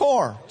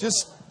 24.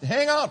 Just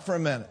hang out for a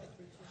minute.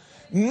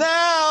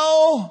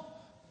 Now,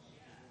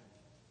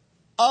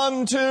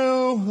 unto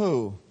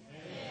who?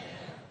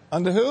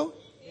 Unto who?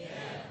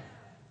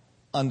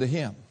 Unto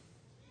Him.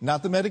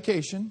 Not the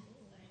medication.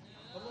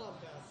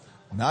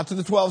 Not to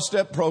the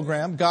 12-step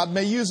program. God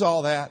may use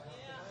all that.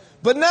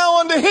 But now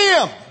unto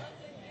Him.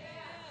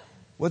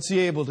 What's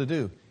He able to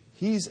do?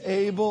 He's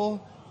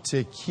able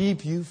to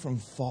keep you from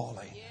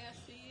falling.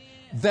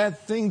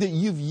 That thing that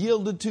you've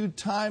yielded to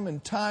time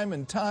and time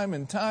and time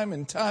and time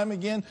and time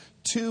again,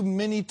 too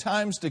many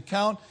times to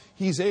count,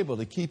 He's able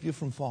to keep you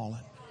from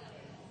falling.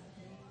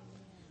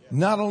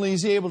 Not only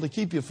is He able to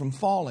keep you from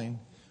falling,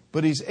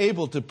 but He's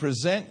able to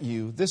present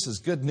you, this is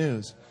good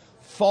news,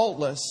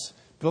 faultless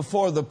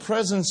before the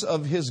presence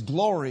of His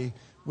glory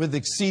with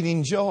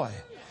exceeding joy.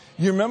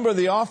 You remember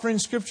the offering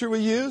scripture we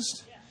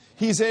used?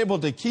 He's able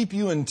to keep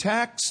you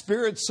intact,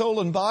 spirit, soul,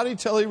 and body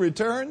till He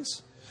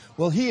returns.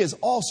 Well, He is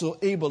also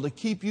able to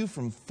keep you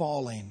from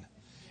falling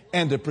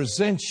and to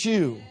present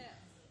you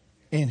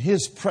in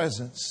His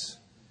presence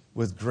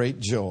with great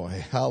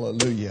joy.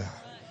 Hallelujah.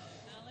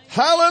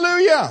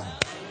 Hallelujah.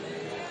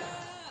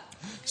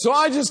 So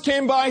I just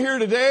came by here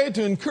today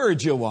to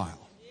encourage you a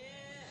while.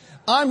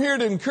 I'm here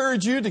to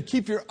encourage you to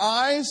keep your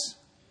eyes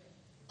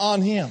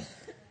on Him.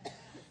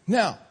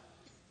 Now,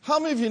 how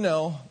many of you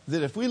know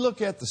that if we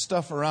look at the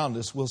stuff around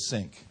us, we'll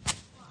sink?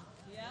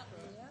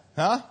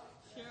 Huh?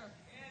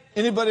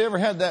 Anybody ever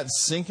had that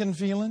sinking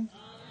feeling?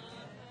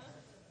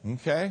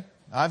 Okay.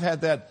 I've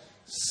had that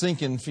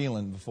sinking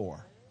feeling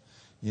before.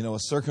 You know, a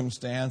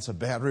circumstance, a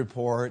bad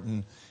report,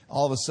 and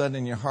all of a sudden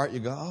in your heart you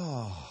go,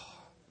 oh.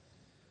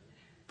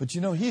 But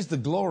you know, He's the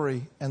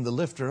glory and the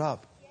lifter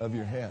up of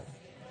your head.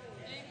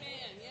 Amen.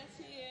 Yes,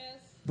 He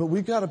is. But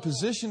we've got to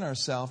position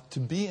ourselves to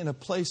be in a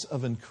place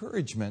of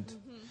encouragement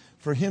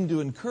for Him to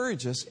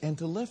encourage us and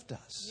to lift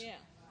us. Yeah.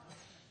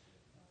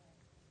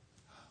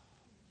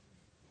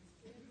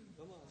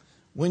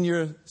 When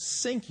you're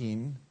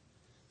sinking,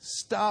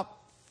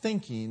 stop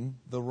thinking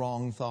the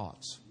wrong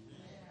thoughts.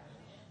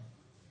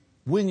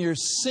 When you're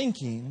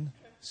sinking,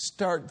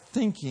 start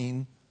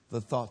thinking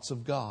the thoughts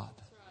of God.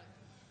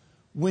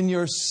 When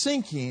you're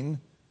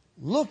sinking,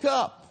 look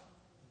up.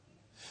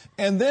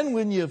 And then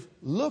when you've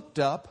looked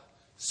up,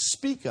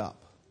 speak up.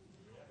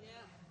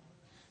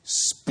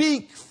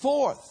 Speak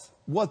forth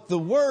what the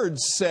Word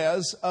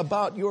says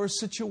about your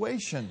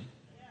situation.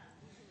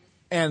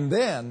 And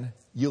then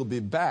you'll be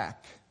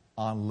back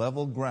on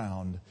level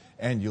ground,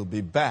 and you'll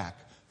be back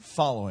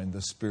following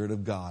the Spirit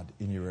of God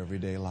in your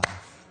everyday life.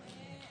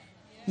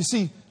 You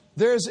see,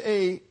 there's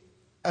a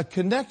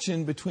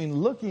connection between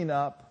looking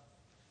up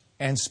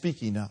and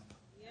speaking up.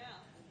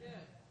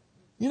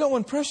 You know,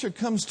 when pressure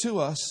comes to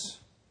us,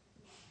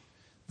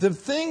 the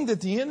thing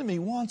that the enemy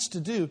wants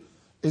to do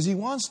is he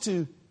wants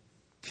to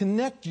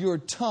connect your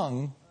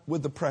tongue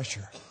with the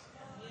pressure.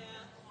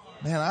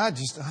 Man,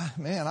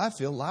 I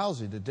feel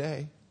lousy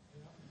today.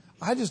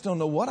 I just don't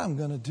know what I'm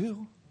going to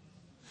do.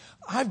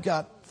 I've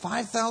got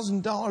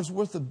 $5,000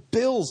 worth of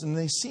bills and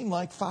they seem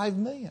like $5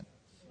 million.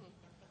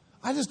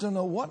 I just don't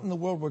know what in the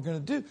world we're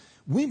going to do.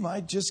 We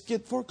might just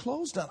get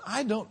foreclosed on.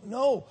 I don't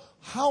know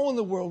how in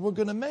the world we're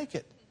going to make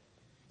it.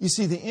 You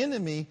see, the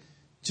enemy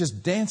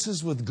just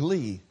dances with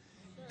glee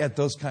at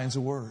those kinds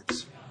of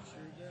words.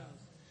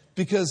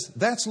 Because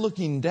that's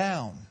looking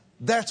down.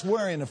 That's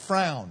wearing a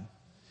frown.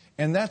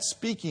 And that's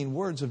speaking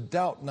words of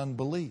doubt and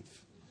unbelief.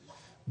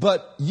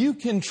 But you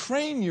can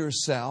train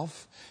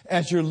yourself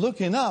as you're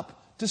looking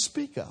up to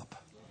speak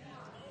up.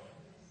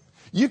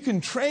 You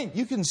can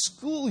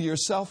school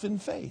yourself in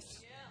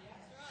faith.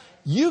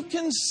 You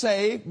can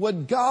say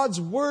what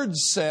God's Word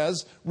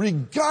says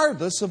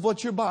regardless of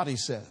what your body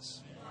says.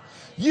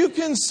 You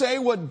can say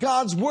what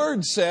God's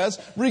Word says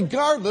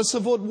regardless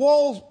of what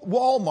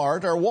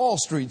Walmart or Wall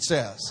Street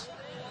says.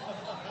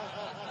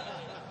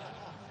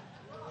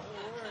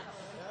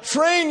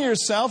 Train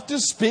yourself to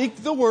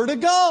speak the Word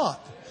of God.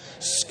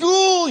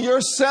 School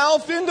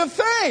yourself into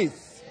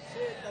faith.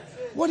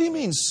 What do you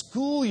mean,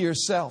 school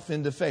yourself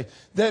into faith?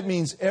 That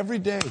means every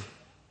day.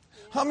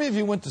 How many of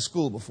you went to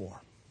school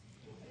before?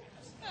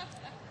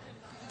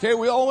 Okay,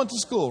 we all went to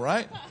school,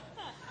 right?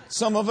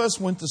 Some of us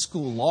went to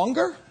school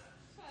longer.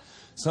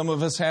 Some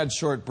of us had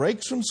short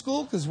breaks from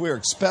school because we were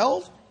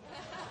expelled.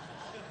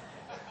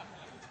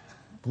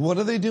 But what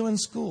do they do in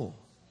school?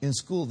 In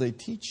school, they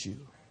teach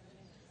you.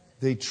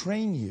 They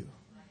train you.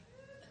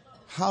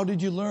 How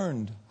did you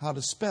learn how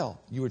to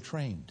spell? You were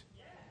trained.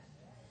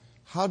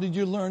 How did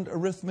you learn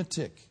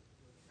arithmetic?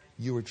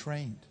 You were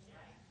trained.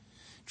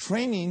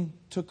 Training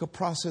took a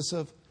process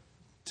of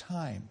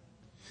time.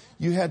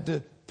 You had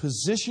to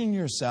position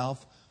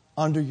yourself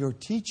under your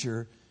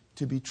teacher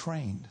to be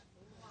trained.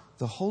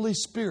 The Holy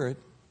Spirit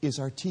is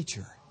our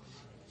teacher.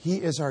 He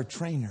is our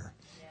trainer.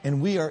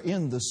 And we are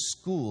in the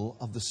school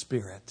of the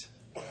Spirit.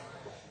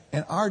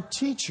 And our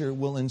teacher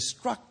will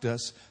instruct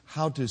us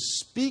how to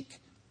speak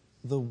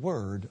the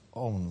word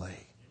only.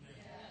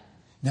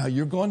 Now,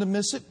 you're going to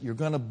miss it. You're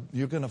going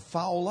to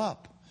foul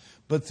up.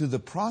 But through the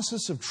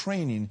process of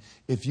training,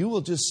 if you will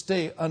just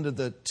stay under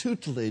the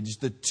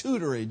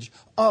tutorage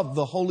of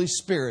the Holy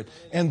Spirit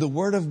and the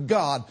Word of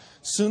God,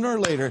 sooner or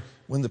later,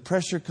 when the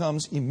pressure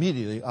comes,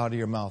 immediately out of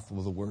your mouth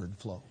will the Word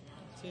flow.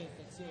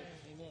 That's it.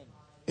 Amen.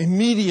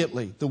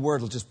 Immediately, the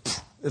Word will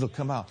it'll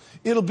come out.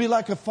 It'll be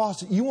like a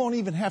faucet. You won't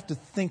even have to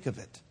think of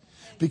it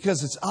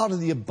because it's out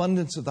of the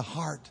abundance of the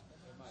heart.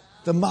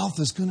 The mouth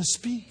is going to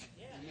speak.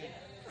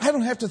 I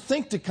don't have to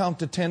think to count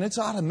to 10. It's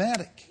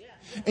automatic.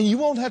 And you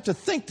won't have to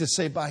think to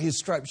say, by His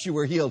stripes you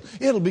were healed.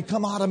 It'll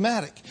become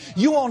automatic.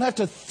 You won't have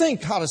to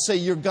think how to say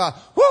your God,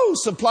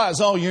 supplies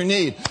all your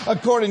need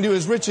according to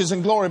His riches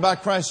and glory by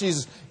Christ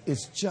Jesus.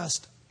 It's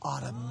just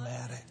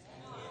automatic.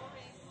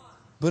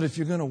 But if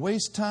you're going to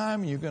waste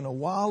time, you're going to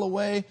while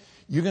away,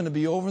 you're going to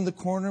be over in the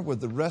corner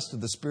with the rest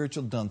of the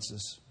spiritual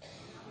dunces.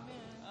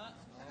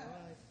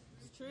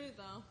 It's true,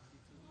 though.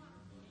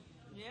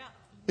 Yeah.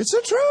 It's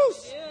the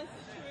truth. It is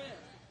true.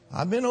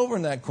 I've been over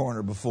in that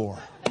corner before.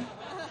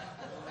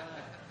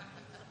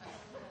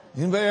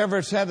 Anybody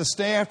ever had to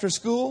stay after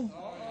school?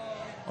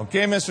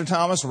 Okay, Mr.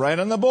 Thomas, write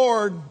on the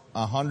board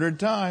 100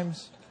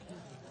 times.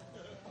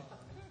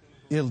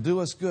 It'll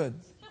do us good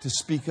to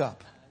speak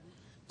up,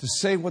 to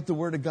say what the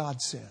Word of God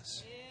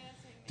says,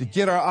 to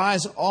get our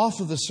eyes off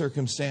of the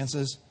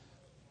circumstances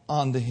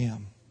onto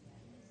Him.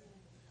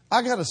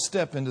 I got to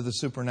step into the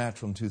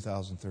supernatural in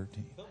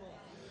 2013.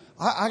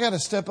 I got to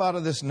step out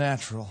of this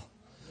natural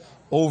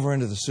over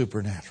into the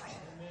supernatural.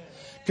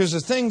 Because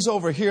there's things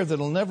over here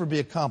that'll never be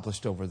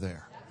accomplished over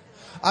there.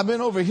 I've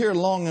been over here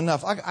long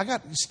enough. I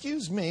got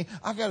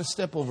to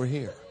step over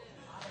here.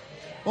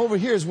 Over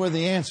here is where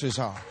the answers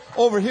are.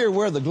 Over here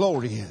where the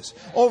glory is.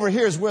 Over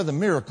here is where the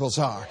miracles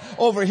are.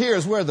 Over here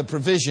is where the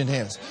provision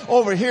is.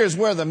 Over here is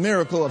where the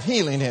miracle of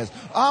healing is.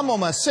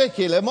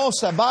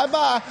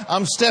 Bye-bye.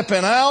 I'm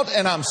stepping out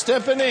and I'm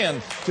stepping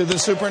in to the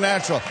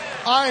supernatural.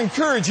 I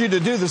encourage you to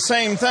do the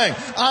same thing.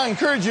 I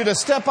encourage you to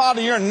step out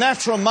of your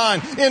natural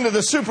mind into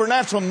the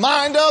supernatural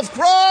mind of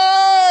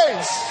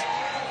Christ.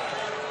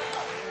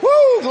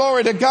 Woo!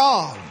 Glory to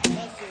God.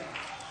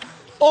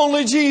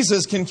 Only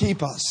Jesus can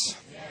keep us.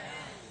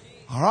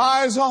 Our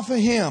eyes off of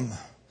Him,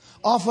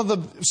 off of the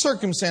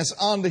circumstance,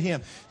 onto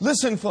Him.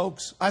 Listen,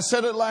 folks, I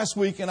said it last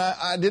week and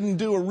I didn't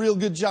do a real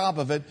good job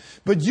of it,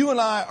 but you and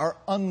I are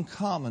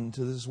uncommon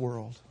to this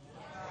world.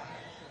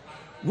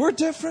 We're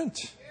different.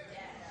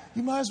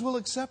 You might as well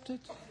accept it.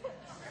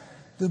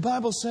 The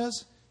Bible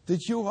says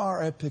that you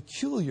are a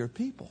peculiar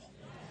people.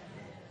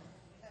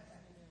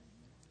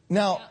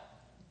 Now,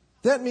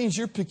 that means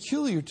you're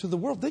peculiar to the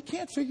world. They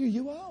can't figure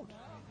you out.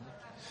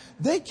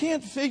 They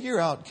can't figure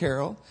out,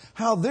 Carol,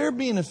 how they're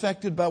being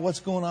affected by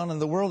what's going on in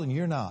the world and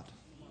you're not.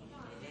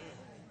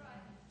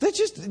 They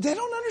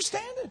don't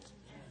understand it.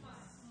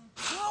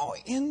 How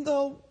in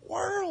the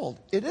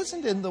world? It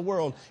isn't in the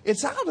world.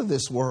 It's out of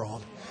this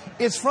world.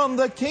 It's from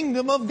the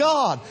kingdom of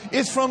God.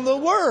 It's from the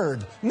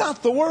Word,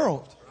 not the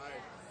world.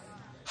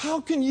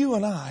 How can you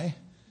and I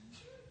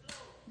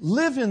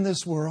live in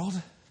this world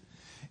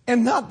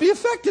and not be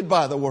affected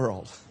by the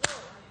world?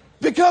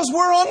 Because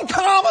we're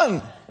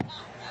uncommon.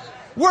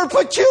 We're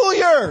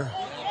peculiar.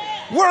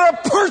 We're a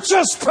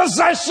purchased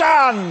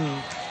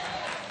possession.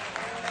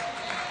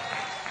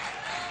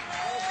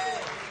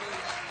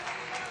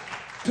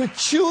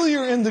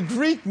 Peculiar in the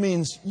Greek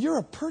means you're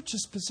a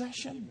purchased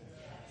possession.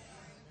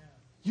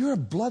 You're a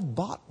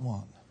blood-bought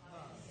one.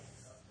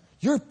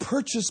 You're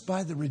purchased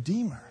by the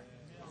Redeemer.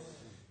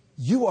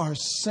 You are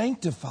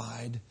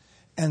sanctified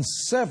and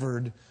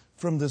severed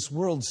from this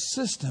world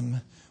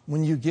system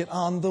when you get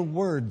on the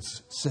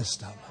Word's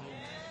system.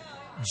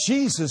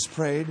 Jesus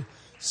prayed,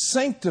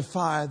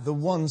 sanctify the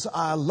ones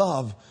I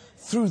love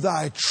through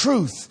thy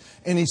truth.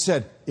 And He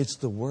said, it's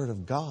the Word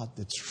of God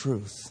that's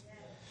truth.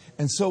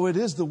 And so it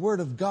is the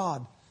Word of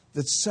God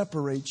that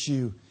separates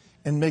you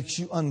and makes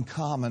you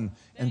uncommon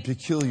and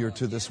peculiar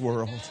to this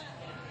world.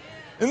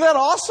 Isn't that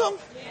awesome?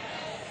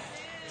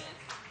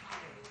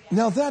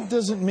 Now that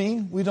doesn't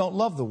mean we don't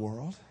love the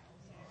world.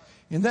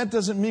 And that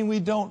doesn't mean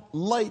we don't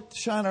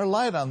shine our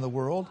light on the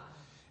world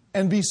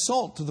and be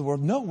salt to the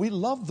world. No, we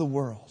love the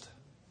world.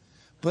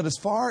 But as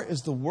far as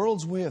the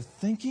world's way of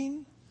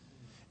thinking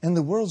and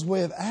the world's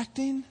way of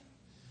acting,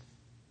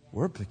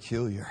 we're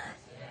peculiar.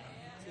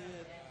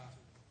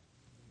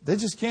 They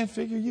just can't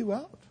figure you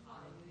out.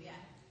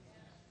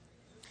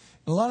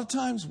 A lot of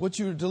times what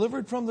you were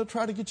delivered from, they'll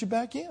try to get you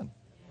back in.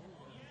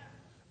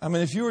 I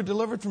mean, if you were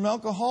delivered from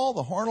alcohol,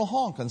 the horn will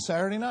honk on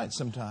Saturday night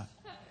sometime.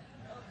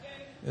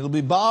 It'll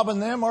be bobbing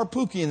them or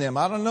pooking them.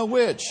 I don't know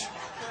which.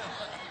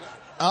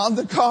 On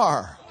the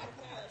car.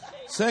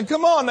 Saying,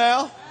 come on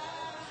now.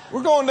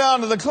 We're going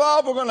down to the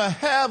club. We're going to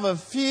have a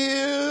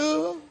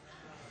few.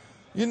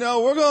 You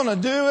know, we're going to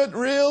do it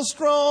real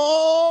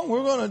strong.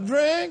 We're going to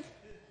drink.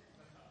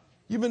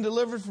 You've been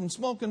delivered from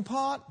smoking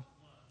pot.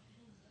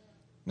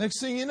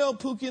 Next thing you know,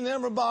 pooking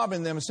them or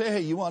bobbing them and say,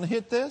 hey, you want to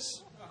hit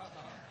this?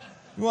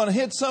 You want to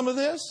hit some of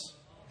this?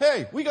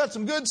 Hey, we got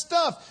some good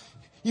stuff.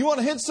 You want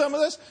to hit some of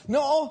this?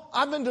 No,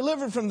 I've been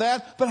delivered from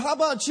that. But how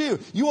about you?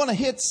 You want to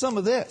hit some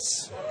of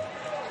this?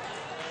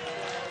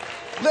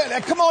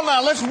 Come on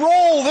now, let's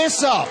roll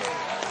this up.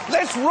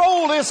 Let's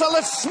roll this up.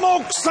 Let's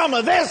smoke some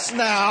of this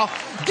now.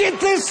 Get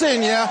this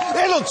in you.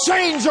 It'll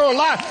change your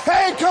life.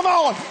 Hey, come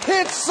on,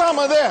 hit some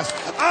of this.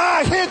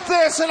 I hit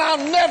this and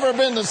I've never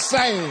been the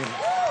same.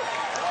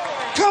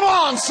 Come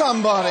on,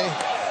 somebody.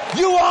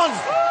 You want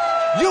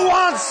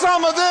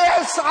some of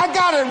this? I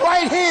got it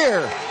right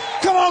here.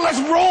 Come on, let's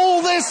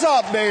roll this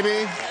up,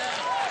 baby.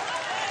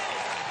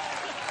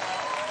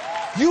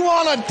 You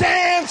want to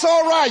dance?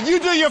 All right. You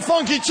do your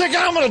funky chicken.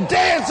 I'm going to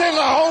dance in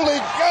the Holy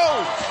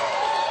Ghost.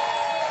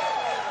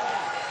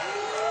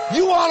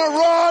 You want to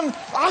run?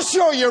 I'll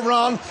show you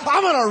run.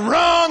 I'm going to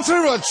run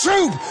through a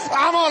troop.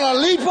 I'm going to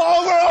leap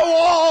over a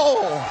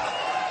wall.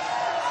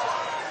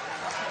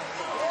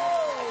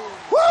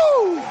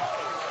 Woo!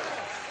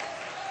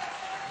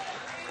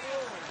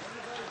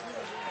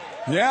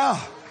 Yeah.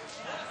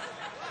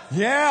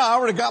 Yeah, I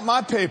already got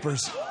my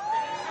papers.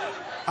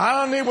 I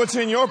don't need what's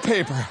in your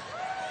paper.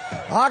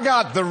 I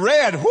got the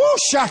red. Whoo,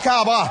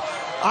 shakaba.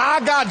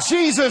 I got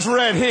Jesus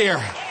red here.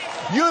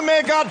 You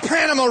may got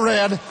Panama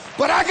red,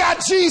 but I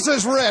got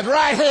Jesus red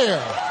right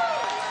here.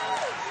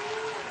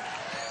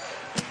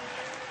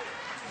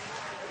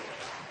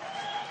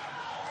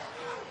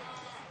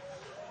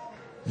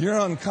 You're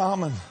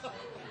uncommon.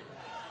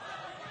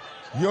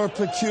 You're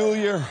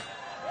peculiar.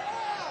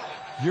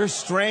 You're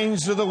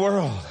strange to the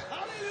world.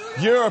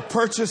 You're a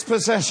purchased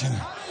possession.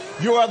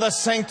 You are the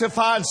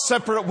sanctified,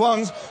 separate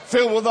ones,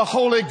 filled with the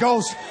Holy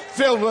Ghost,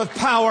 filled with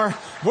power,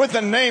 with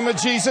the name of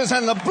Jesus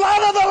and the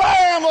blood of the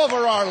Lamb over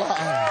our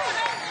lives.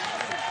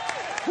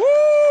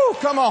 Woo!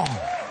 Come on.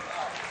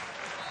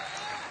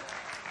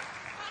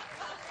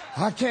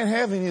 I can't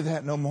have any of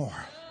that no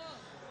more.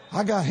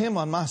 I got Him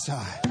on my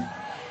side.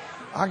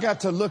 I got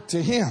to look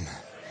to Him.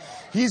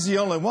 He's the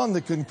only one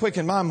that can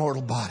quicken my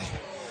mortal body.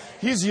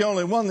 He's the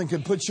only one that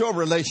can put your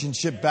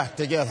relationship back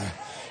together.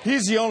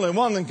 He's the only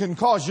one that can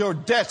cause your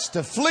debts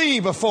to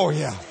flee before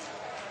you.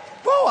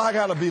 Oh, I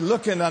got to be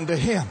looking unto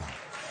Him.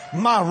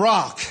 My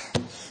rock,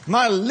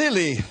 my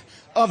lily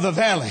of the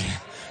valley,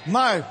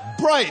 my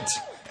bright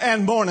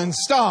and morning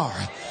star,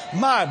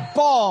 my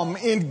balm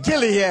in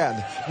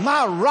Gilead,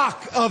 my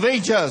rock of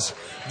ages,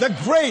 the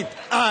great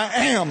I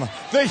am,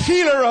 the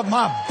healer of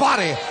my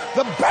body,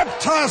 the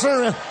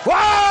baptizer.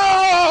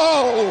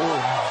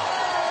 Whoa!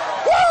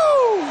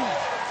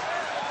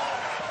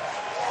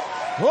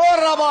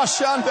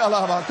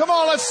 Come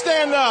on, let's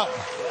stand up.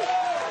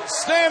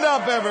 Stand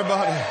up,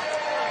 everybody.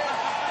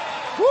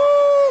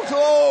 Woo,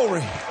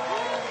 glory.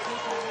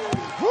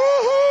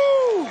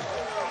 Woo-hoo.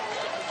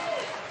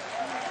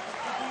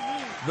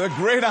 The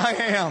great I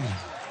am,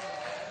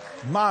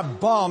 my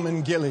balm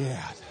in Gilead,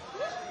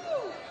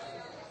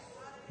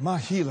 my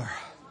healer,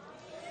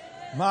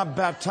 my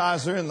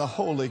baptizer in the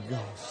Holy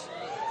Ghost,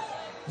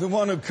 the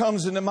one who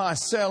comes into my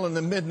cell in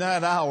the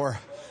midnight hour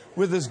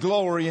with His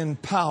glory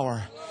and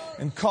power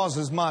and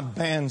causes my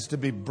bands to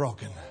be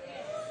broken.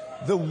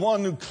 The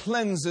one who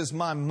cleanses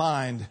my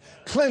mind,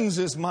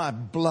 cleanses my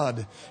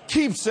blood,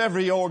 keeps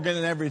every organ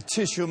and every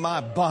tissue of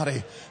my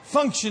body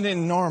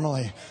functioning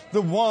normally.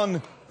 The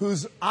one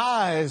whose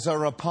eyes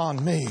are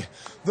upon me.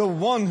 The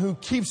one who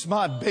keeps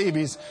my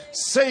babies,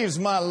 saves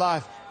my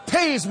life,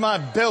 pays my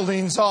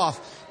buildings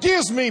off,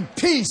 gives me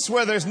peace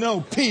where there's no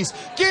peace,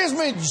 gives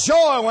me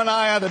joy when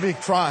I ought to be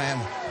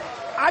crying.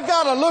 I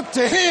got to look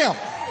to Him.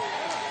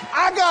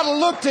 I got to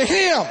look to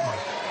Him.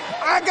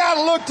 I got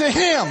to look to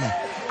Him.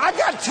 I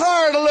got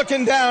tired of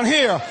looking down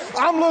here.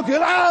 I'm looking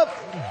up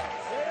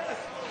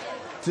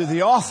to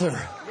the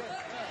author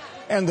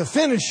and the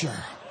finisher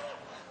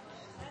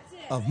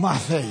of my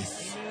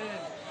faith.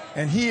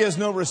 And He is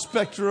no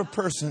respecter of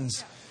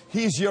persons.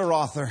 He's your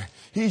author.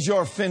 He's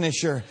your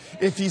finisher.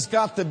 If He's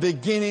got the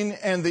beginning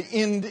and the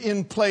end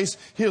in place,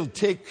 He'll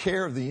take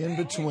care of the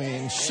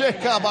in-between.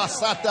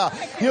 Shekabasata.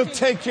 He'll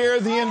take care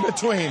of the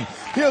in-between.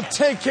 He'll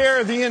take care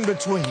of the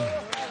in-between.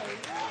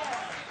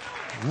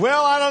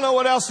 Well, I don't know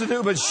what else to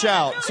do but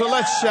shout. So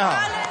let's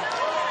shout.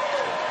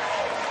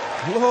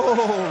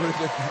 Glory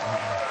to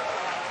God.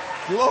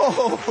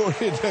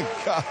 Glory to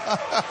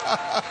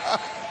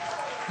God.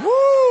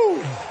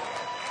 Woo!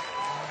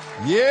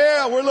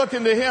 Yeah, we're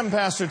looking to Him,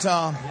 Pastor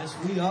Tom. Yes,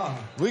 we are.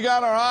 We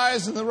got our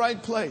eyes in the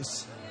right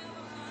place.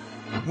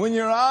 When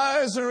your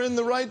eyes are in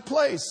the right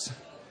place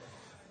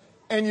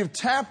and you've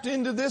tapped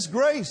into this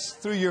grace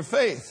through your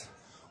faith,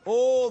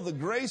 oh, the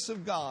grace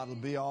of God will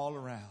be all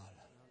around.